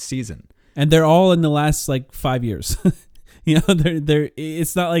current season. And they're all in the last like 5 years. They're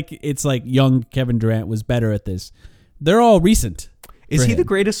it's not like it's like young Kevin Durant was better at this. They're all recent. Is he the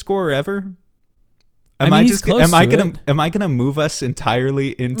greatest scorer ever? Am I gonna move us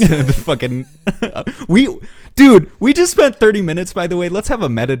entirely into the fucking we just spent 30 minutes, by the way. Let's have a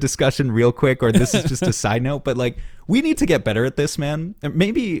meta discussion real quick, or this is just a side note, but like we need to get better at this, man.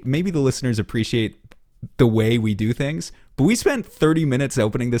 Maybe the listeners appreciate the way we do things, but we spent 30 minutes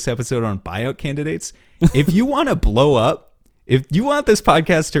opening this episode on buyout candidates. If you want to blow up, if you want this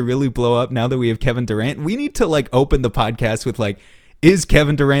podcast to really blow up now that we have Kevin Durant, we need to like open the podcast with like, is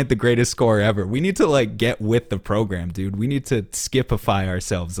Kevin Durant the greatest scorer ever? We need to like get with the program, dude. We need to skipify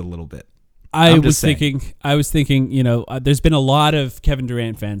ourselves a little bit. I I'm was just saying. thinking, there's been a lot of Kevin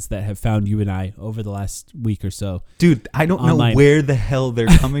Durant fans that have found you and I over the last week or so. Dude, I don't Online. know where the hell they're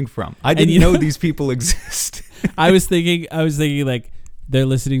coming from. I didn't know these people exist. I was thinking like they're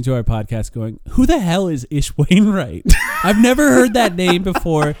listening to our podcast going, who the hell is Ish Wainwright? I've never heard that name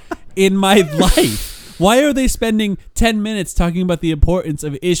before in my life. Why are they spending 10 minutes talking about the importance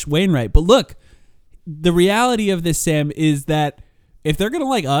of Ish Wainwright? But look, the reality of this, Sam, is that if they're going to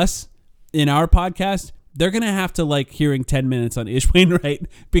like us in our podcast, they're going to have to like hearing 10 minutes on Ish Wainwright,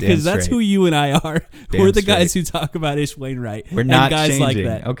 because Damn that's straight. who you and I are. Damn We're the guys straight. who talk about Ish Wainwright. We're and not guys changing.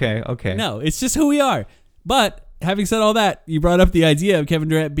 like that. Okay. No, it's just who we are. But having said all that, you brought up the idea of Kevin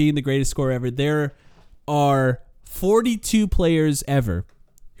Durant being the greatest scorer ever. There are 42 players ever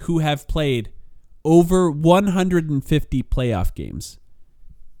who have played over 150 playoff games.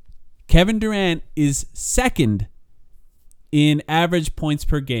 Kevin Durant is second in average points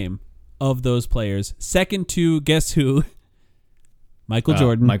per game of those players. Second to, guess who? Michael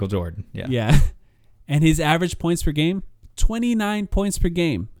Jordan. Michael Jordan. Yeah. Yeah. And his average points per game, 29 points per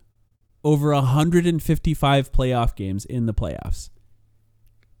game over 155 playoff games in the playoffs.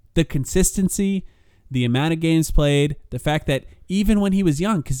 The consistency, the amount of games played, the fact that even when he was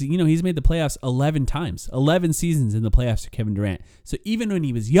young, because, he's made the playoffs 11 times, 11 seasons in the playoffs for Kevin Durant. So even when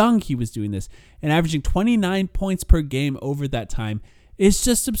he was young, he was doing this and averaging 29 points per game over that time. It's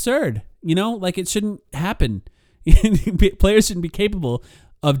just absurd. Like it shouldn't happen. Players shouldn't be capable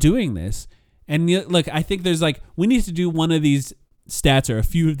of doing this. And look, I think there's we need to do one of these stats or a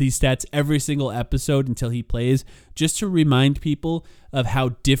few of these stats every single episode until he plays, just to remind people of how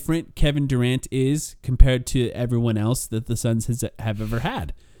different Kevin Durant is compared to everyone else that the Suns have ever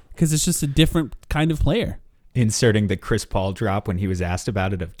had, because it's just a different kind of player. Inserting the Chris Paul drop when he was asked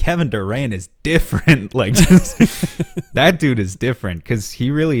about it of Kevin Durant is different. That dude is different, because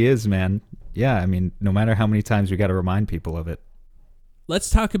he really is, man. Yeah, I mean, no matter how many times we got to remind people of it. Let's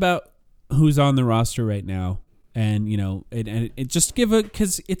talk about who's on the roster right now. And, it just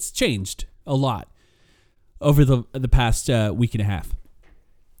because it's changed a lot over the past week and a half.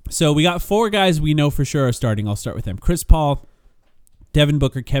 So we got 4 guys we know for sure are starting. I'll start with them. Chris Paul, Devin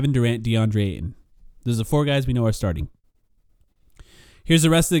Booker, Kevin Durant, DeAndre Ayton. Those are 4 guys we know are starting. Here's the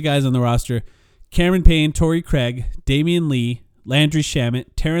rest of the guys on the roster. Cameron Payne, Torrey Craig, Damian Lee, Landry Shamet,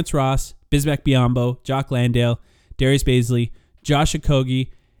 Terrence Ross, Bismack Biyombo, Jock Landale, Darius Baisley, Josh Okogie,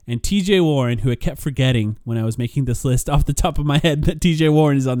 and TJ Warren, who I kept forgetting when I was making this list off the top of my head that TJ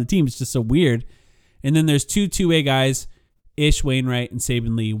Warren is on the team. It's just so weird. And then there's 2 two-way guys, Ish Wainwright and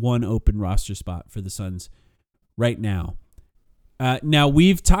Saben Lee, 1 open roster spot for the Suns right now. Now,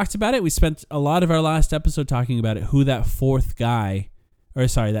 we've talked about it. We spent a lot of our last episode talking about it, who that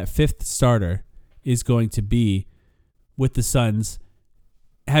 5th starter is going to be with the Suns.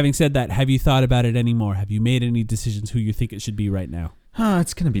 Having said that, have you thought about it anymore? Have you made any decisions who you think it should be right now?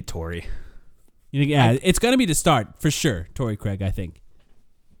 It's going to be Torrey. It's going to be to start, for sure, Torrey Craig, I think.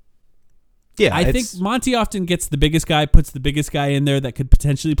 Yeah, I think Monty often gets the biggest guy, puts the biggest guy in there that could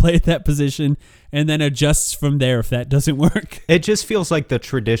potentially play at that position, and then adjusts from there if that doesn't work. It just feels like the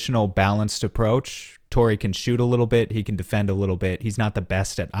traditional balanced approach. Torrey can shoot a little bit. He can defend a little bit. He's not the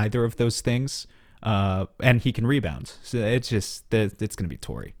best at either of those things. And he can rebound. So it's going to be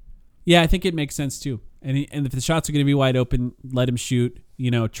Torrey. Yeah, I think it makes sense too. And if the shots are going to be wide open, let him shoot.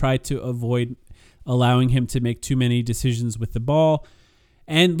 Try to avoid allowing him to make too many decisions with the ball.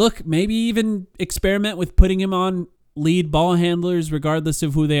 And look, maybe even experiment with putting him on lead ball handlers regardless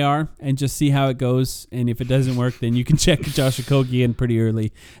of who they are, and just see how it goes. And if it doesn't work, then you can check Josh Okogie in pretty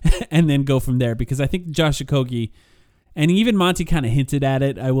early and then go from there. Because I think Josh Okogie, and even Monty kind of hinted at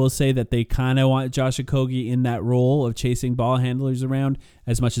it, I will say that they kind of want Josh Okogie in that role of chasing ball handlers around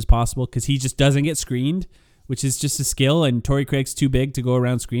as much as possible, because he just doesn't get screened, which is just a skill, and Torrey Craig's too big to go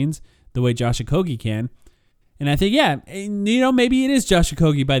around screens the way Josh Okogie can. And I think, maybe it is Josh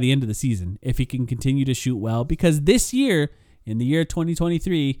Okogie by the end of the season if he can continue to shoot well, because this year, in the year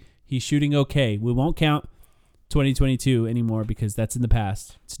 2023, he's shooting okay. We won't count 2022 anymore because that's in the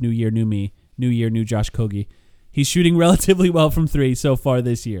past. It's new year, new me. New year, new Josh Okogie. He's shooting relatively well from 3 so far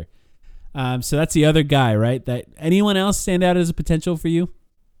this year. So that's the other guy, right? That anyone else stand out as a potential for you?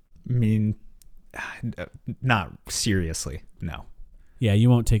 I mean, not seriously, no. Yeah, you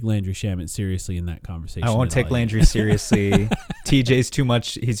won't take Landry Shamet seriously in that conversation. I won't take Landry seriously. TJ's too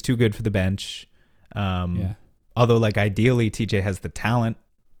much. He's too good for the bench. Although, ideally, TJ has the talent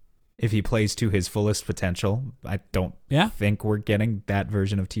if he plays to his fullest potential. I don't think we're getting that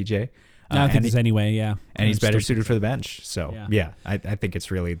version of TJ. I don't think there's any way, yeah. And he's better suited for the bench. So, I think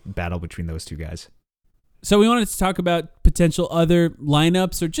it's really battle between those two guys. So we wanted to talk about potential other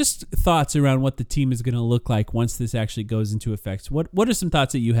lineups or just thoughts around what the team is going to look like once this actually goes into effect. What are some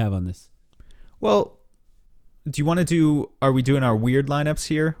thoughts that you have on this? Well, do you want to do? Are we doing our weird lineups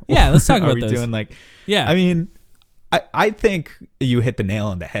here? Yeah, let's talk about Are we those. doing like? Yeah. I mean, I think you hit the nail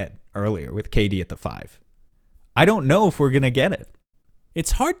on the head earlier with KD at the 5. I don't know if we're gonna get it.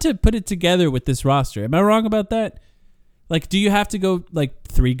 It's hard to put it together with this roster. Am I wrong about that? Like, do you have to go like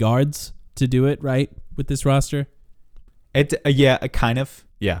 3 guards to do it right with this roster? Yeah, kind of.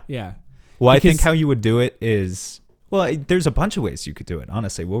 Yeah. Yeah. Well, Because- I think how you would do it is there's a bunch of ways you could do it.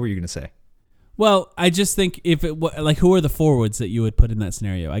 Honestly, what were you gonna say? Well, I just think if it like, who are the forwards that you would put in that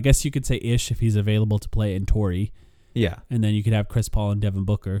scenario? I guess you could say Ish if he's available to play, and Torrey, Yeah. and then you could have Chris Paul and Devin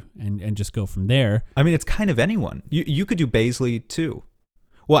Booker, and just go from there. I mean, it's kind of anyone. You could do Baisley too.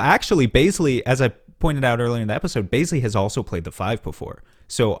 Well, actually, Baisley, as I pointed out earlier in the episode, Baisley has also played the 5 before.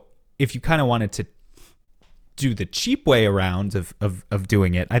 So if you kind of wanted to do the cheap way around of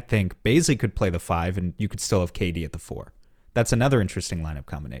doing it, I think Baisley could play the 5 and you could still have KD at the 4. That's another interesting lineup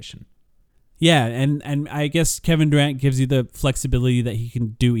combination. Yeah, and I guess Kevin Durant gives you the flexibility that he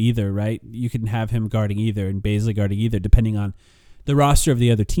can do either, right? You can have him guarding either and Baisley guarding either, depending on the roster of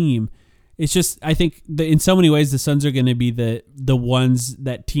the other team. It's just, I think in so many ways the Suns are going to be the ones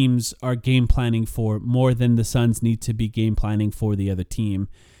that teams are game planning for more than the Suns need to be game planning for the other team.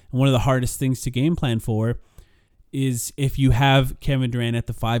 And one of the hardest things to game plan for is if you have Kevin Durant at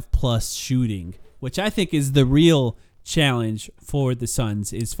the 5+ shooting, which I think is the real challenge for the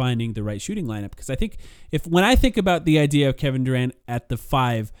Suns, is finding the right shooting lineup. Because I think when I think about the idea of Kevin Durant at the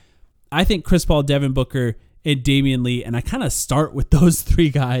 5, I think Chris Paul, Devin Booker, and Damian Lee, and I kind of start with those 3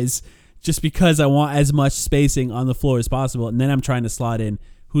 guys just because I want as much spacing on the floor as possible, and then I'm trying to slot in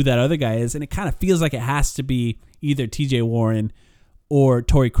who that other guy is, and it kind of feels like it has to be either TJ Warren or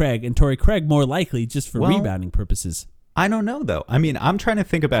Torrey Craig, and Torrey Craig more likely just for rebounding purposes. I don't know, though. I mean, I'm trying to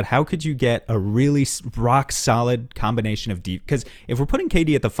think about how could you get a really rock-solid combination of deep... Because if we're putting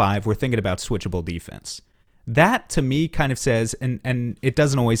KD at the 5, we're thinking about switchable defense. That, to me, kind of says, and it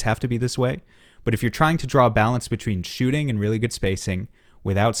doesn't always have to be this way, but if you're trying to draw a balance between shooting and really good spacing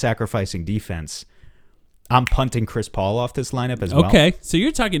without sacrificing defense, I'm punting Chris Paul off this lineup as well. Okay, so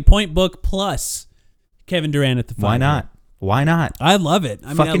you're talking point book plus Kevin Durant at the 5. Why not? Why not? I love it.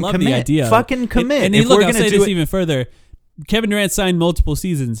 I mean, I love the idea. Fucking commit. And If look, we're I'll gonna say do this it- even further. Kevin Durant signed multiple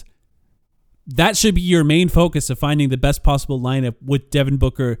seasons. That should be your main focus of finding the best possible lineup with Devin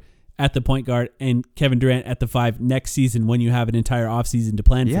Booker at the point guard and Kevin Durant at the 5 next season when you have an entire offseason to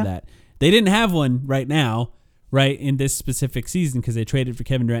plan for that. They didn't have one right now, right, in this specific season because they traded for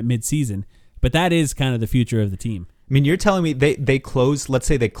Kevin Durant mid-season. But that is kind of the future of the team. I mean, you're telling me they close, let's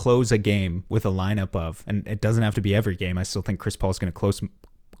say they close a game with a lineup of, and it doesn't have to be every game. I still think Chris Paul's going to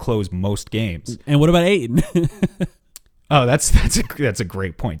close most games. And what about Ayton? Oh, that's a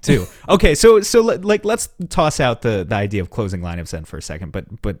great point too. Okay, so let's toss out the idea of closing lineups then for a second,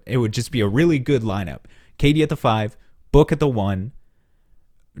 but it would just be a really good lineup. KD at the 5, Book at the 1,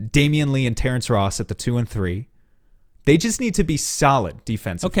 Damian Lee and Terrence Ross at the 2 and 3. They just need to be solid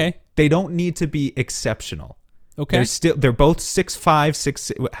defensively. Okay. They don't need to be exceptional. Okay. They're both 6'5",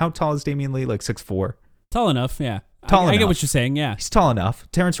 6. How tall is Damian Lee? Like 6'4". Tall enough, yeah. Tall I get enough. what you're saying, yeah. He's tall enough.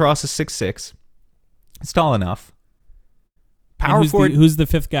 Terrence Ross is 6'6". It's tall enough. And Power forward. who's the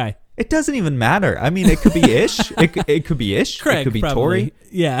 5th guy? It doesn't even matter. I mean, it could be Ish. it could be Ish. Craig, it could be probably. Torrey.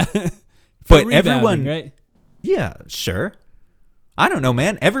 Yeah. But For everyone, rebounding, right? yeah, sure. I don't know,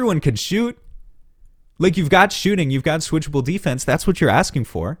 man. Everyone could shoot. Like, you've got shooting, you've got switchable defense. That's what you're asking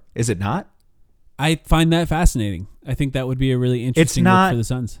for, is it not? I find that fascinating. I think that would be a really interesting look not- for the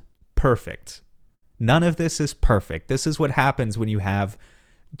Suns. Perfect. None of this is perfect. This is what happens when you have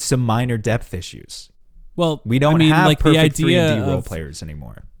some minor depth issues. Well, We don't I mean, have like perfect the idea 3 and D role of, players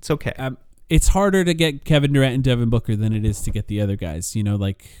anymore. It's okay. it's harder to get Kevin Durant and Devin Booker than it is to get the other guys. You know,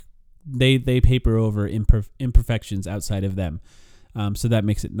 like they paper over imperfections outside of them. So that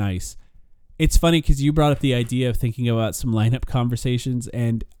makes it nice. It's funny because you brought up the idea of thinking about some lineup conversations,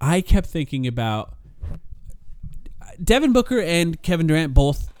 and I kept thinking about Devin Booker and Kevin Durant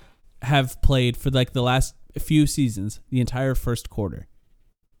both have played for like the last few seasons, the entire first quarter.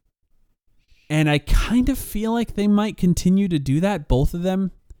 And I kind of feel like they might continue to do that, both of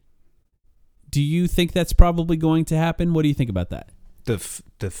them. Do you think that's probably going to happen? What do you think about that? Just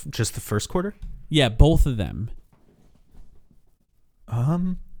the first quarter? Yeah, both of them.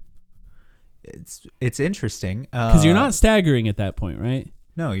 It's interesting. Because you're not staggering at that point, right?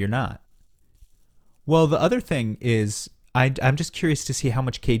 No, you're not. Well, the other thing is, I'm just curious to see how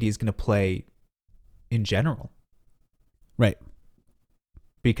much KD is going to play in general, Right.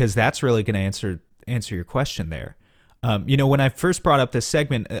 because that's really going to answer answer your question there. When I first brought up this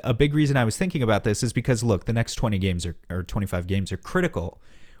segment, a big reason I was thinking about this is because, look, the next 20 games or 25 games are critical.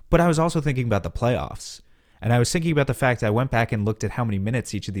 But I was also thinking about the playoffs. And I was thinking about the fact that I went back and looked at how many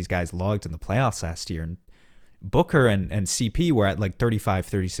minutes each of these guys logged in the playoffs last year. And Booker and CP were at like 35,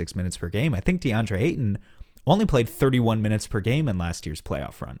 36 minutes per game. I think DeAndre Ayton only played 31 minutes per game in last year's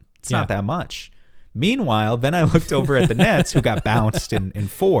playoff run. It's not that much. Meanwhile, then I looked over at the Nets, who got bounced in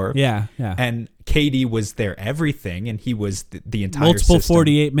 4. Yeah. And KD was their everything, and he was the entire multiple system.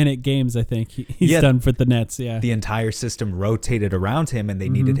 48-minute games, I think he's done for the Nets. Yeah, the entire system rotated around him, and they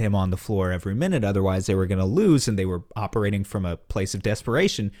needed him on the floor every minute. Otherwise, they were going to lose, and they were operating from a place of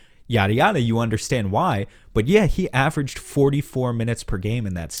desperation. Yada yada. You understand why? But yeah, he averaged 44 minutes per game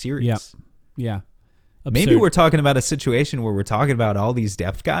in that series. Yeah. Absurd. Maybe we're talking about a situation where we're talking about all these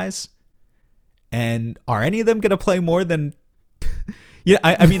depth guys. And are any of them going to play more than...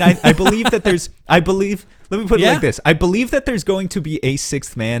 I believe that there's... let me put it like this. I believe that there's going to be a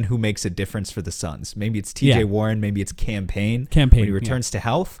sixth man who makes a difference for the Suns. Maybe it's TJ Warren. Maybe it's Campaign when he returns to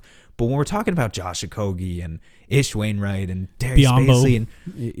health. But when we're talking about Josh Okogie and Ish Wainwright and Darius Bazley and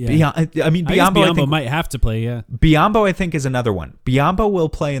Biyombo might have to play. Yeah, Biyombo I think is another one. Biyombo will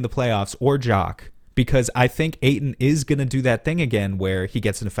play in the playoffs, or Jock. Because I think Ayton is going to do that thing again where he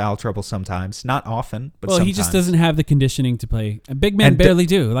gets into foul trouble sometimes. Not often, but sometimes. He just doesn't have the conditioning to play. And big men barely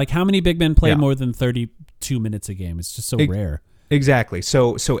do. Like, how many big men play more than 32 minutes a game? It's just so rare. Exactly.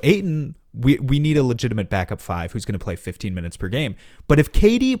 So Ayton, we need a legitimate backup 5 who's going to play 15 minutes per game. But if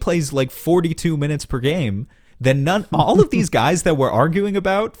KD plays like 42 minutes per game, then all of these guys that we're arguing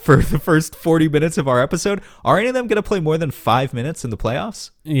about for the first 40 minutes of our episode, are any of them going to play more than 5 minutes in the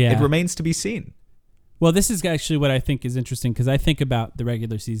playoffs? Yeah. It remains to be seen. Well, this is actually what I think is interesting, because I think about the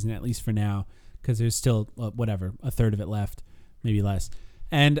regular season, at least for now, because there's still, a third of it left, maybe less.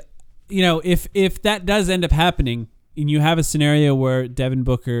 And, if that does end up happening, and you have a scenario where Devin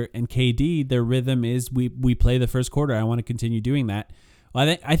Booker and KD, their rhythm is we play the first quarter, I want to continue doing that.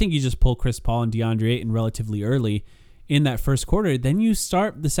 Well, I think you just pull Chris Paul and DeAndre Ayton relatively early in that first quarter. Then you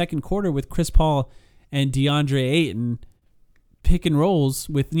start the second quarter with Chris Paul and DeAndre Ayton pick and rolls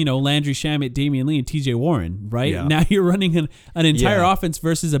with, Landry Shamet, Damian Lee, and TJ Warren, right? Yeah. Now you're running an entire offense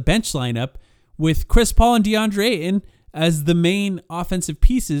versus a bench lineup with Chris Paul and DeAndre Ayton as the main offensive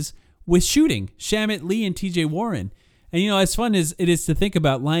pieces with shooting, Shamet, Lee, and TJ Warren. And, as fun as it is to think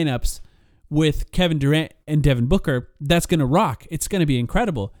about lineups with Kevin Durant and Devin Booker, that's going to rock. It's going to be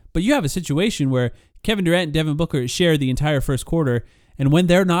incredible. But you have a situation where Kevin Durant and Devin Booker share the entire first quarter, and when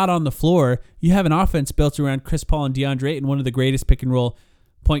they're not on the floor, you have an offense built around Chris Paul and DeAndre Ayton, one of the greatest pick-and-roll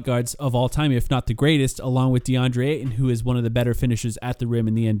point guards of all time, if not the greatest, along with DeAndre Ayton, who is one of the better finishers at the rim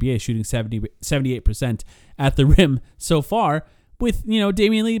in the NBA, shooting 78% at the rim so far. With,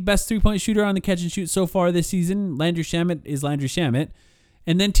 Damian Lee, best three-point shooter on the catch-and-shoot so far this season. Landry Shamet is Landry Shamet.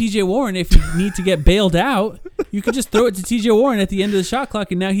 And then TJ Warren, if you need to get bailed out, you can just throw it to TJ Warren at the end of the shot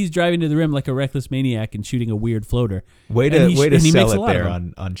clock, and now he's driving to the rim like a reckless maniac and shooting a weird floater. Way to sell it there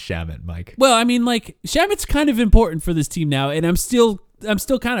on Shamet, Mike. Well, Shamet's kind of important for this team now, and I'm still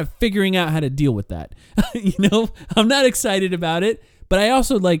kind of figuring out how to deal with that. I'm not excited about it, but I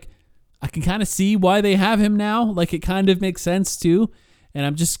also I can kind of see why they have him now. Like, it kind of makes sense too, and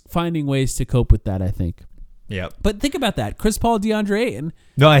I'm just finding ways to cope with that, I think. Yeah, but think about that: Chris Paul, DeAndre Ayton,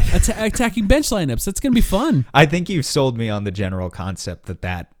 attacking bench lineups. That's going to be fun. I think you've sold me on the general concept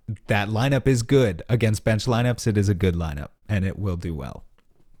that lineup is good against bench lineups. It is a good lineup, and it will do well.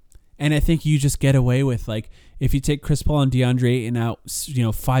 And I think you just get away with, if you take Chris Paul and DeAndre Ayton out,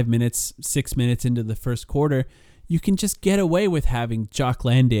 5 minutes, 6 minutes into the first quarter, you can just get away with having Jock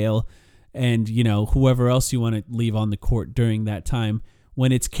Landale and whoever else you want to leave on the court during that time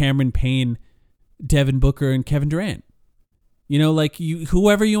when it's Cameron Payne, Devin Booker, and Kevin Durant.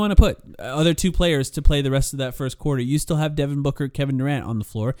 Whoever you want to put, other two players to play the rest of that first quarter, you still have Devin Booker, Kevin Durant on the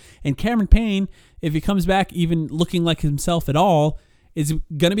floor. And Cameron Payne, if he comes back even looking like himself at all, is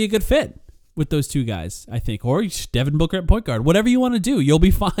going to be a good fit with those two guys, I think. Or Devin Booker at point guard. Whatever you want to do, you'll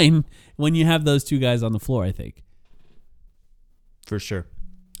be fine when you have those two guys on the floor, I think. For sure.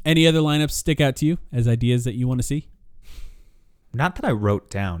 Any other lineups stick out to you as ideas that you want to see? Not that I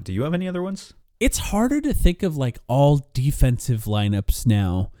wrote down. Do you have any other ones? It's harder to think of all defensive lineups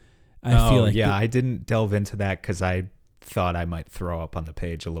now. I feel like I didn't delve into that because I thought I might throw up on the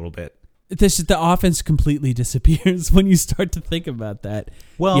page a little bit. The offense completely disappears when you start to think about that.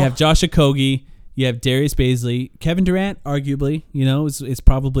 Well, you have Josh Okogie, you have Darius Bazley, Kevin Durant, arguably, is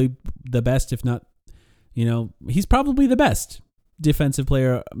probably the best, if not, he's probably the best defensive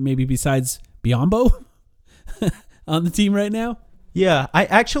player, maybe besides Biyombo on the team right now. Yeah,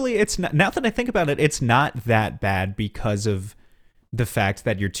 it's not, now that I think about it, it's not that bad because of the fact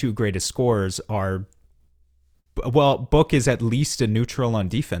that your two greatest scorers are, well, Book is at least a neutral on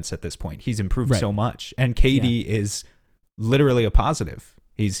defense at this point. He's improved so much, and KD is literally a positive.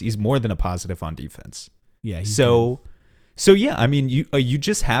 He's more than a positive on defense. Yeah. So yeah, I mean, you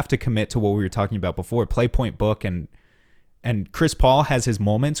just have to commit to what we were talking about before. Play point Book, and Chris Paul has his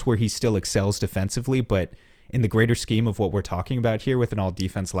moments where he still excels defensively, but in the greater scheme of what we're talking about here with an all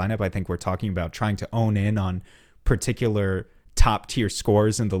defense lineup, I think we're talking about trying to own in on particular top tier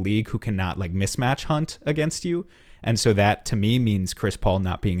scorers in the league who cannot like mismatch hunt against you. And so that to me means Chris Paul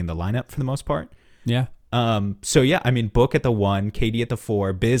not being in the lineup for the most part. Yeah. So yeah, I mean, Book at the 1, KD at the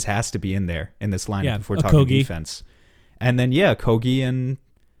 4, Biz has to be in there in this lineup if we're talking defense. And then Okogie and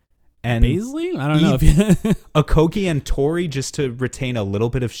Beasley? I don't know if Okogie and Torrey just to retain a little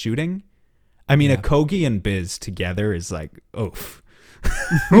bit of shooting. I mean, Okogie and Biz together is like, oof.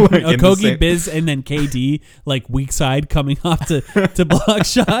 Okogie, Biz, and then KD like weak side coming off to block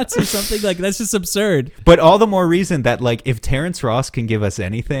shots or something. Like, that's just absurd. But all the more reason that like if Terrence Ross can give us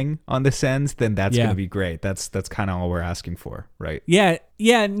anything on this end, then that's going to be great. That's kind of all we're asking for, right? Yeah.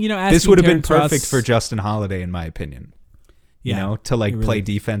 And this would have been perfect Ross, for Justin Holiday, in my opinion. Yeah, to like play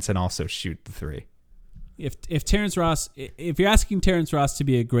defense and also shoot the 3. If Terrence Ross, if you're asking Terrence Ross to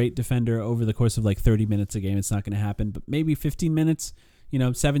be a great defender over the course of like 30 minutes a game, it's not going to happen. But maybe 15 minutes,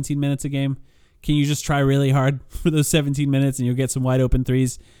 17 minutes a game. Can you just try really hard for those 17 minutes and you'll get some wide open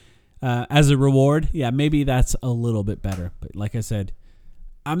threes as a reward? Yeah, maybe that's a little bit better. But like I said,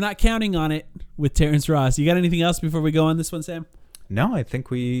 I'm not counting on it with Terrence Ross. You got anything else before we go on this one, Sam? No, I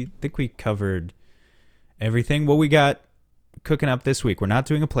think we covered everything. What we got cooking up this week? We're not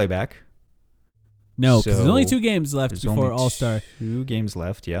doing a playback. No, because there's only 2 games left before All-Star. 2 games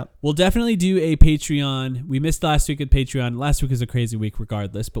left, yep. We'll definitely do a Patreon. We missed last week at Patreon. Last week is a crazy week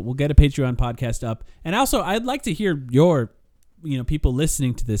regardless, but we'll get a Patreon podcast up. And also, I'd like to hear your, people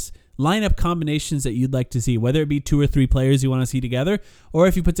listening to this, lineup combinations that you'd like to see, whether it be 2 or 3 players you want to see together, or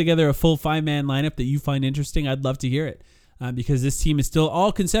if you put together a full 5-man lineup that you find interesting, I'd love to hear it. Because this team is still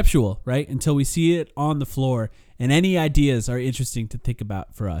all conceptual, right? Until we see it on the floor. And any ideas are interesting to think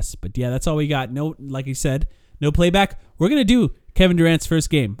about for us. But yeah, that's all we got. No, like you said, no playback. We're going to do Kevin Durant's first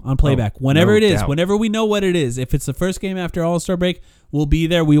game on playback. Whenever it is, doubt. Whenever we know what it is. If it's the first game after All-Star break, we'll be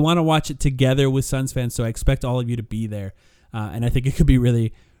there. We want to watch it together with Suns fans, so I expect all of you to be there. And I think it could be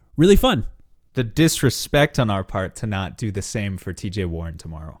really, really fun. The disrespect on our part to not do the same for TJ Warren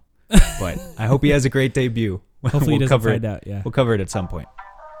tomorrow. But I hope he has a great debut. Hopefully he doesn't find out. Yeah, we'll cover it at some point.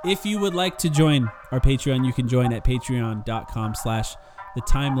 If you would like to join our Patreon, you can join at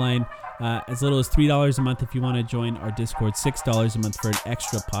patreon.com/thetimeline. As little as $3 a month if you want to join our Discord, $6 a month for an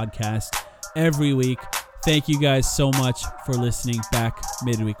extra podcast every week. Thank you guys so much for listening. Back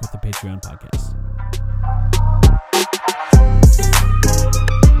midweek with the Patreon podcast.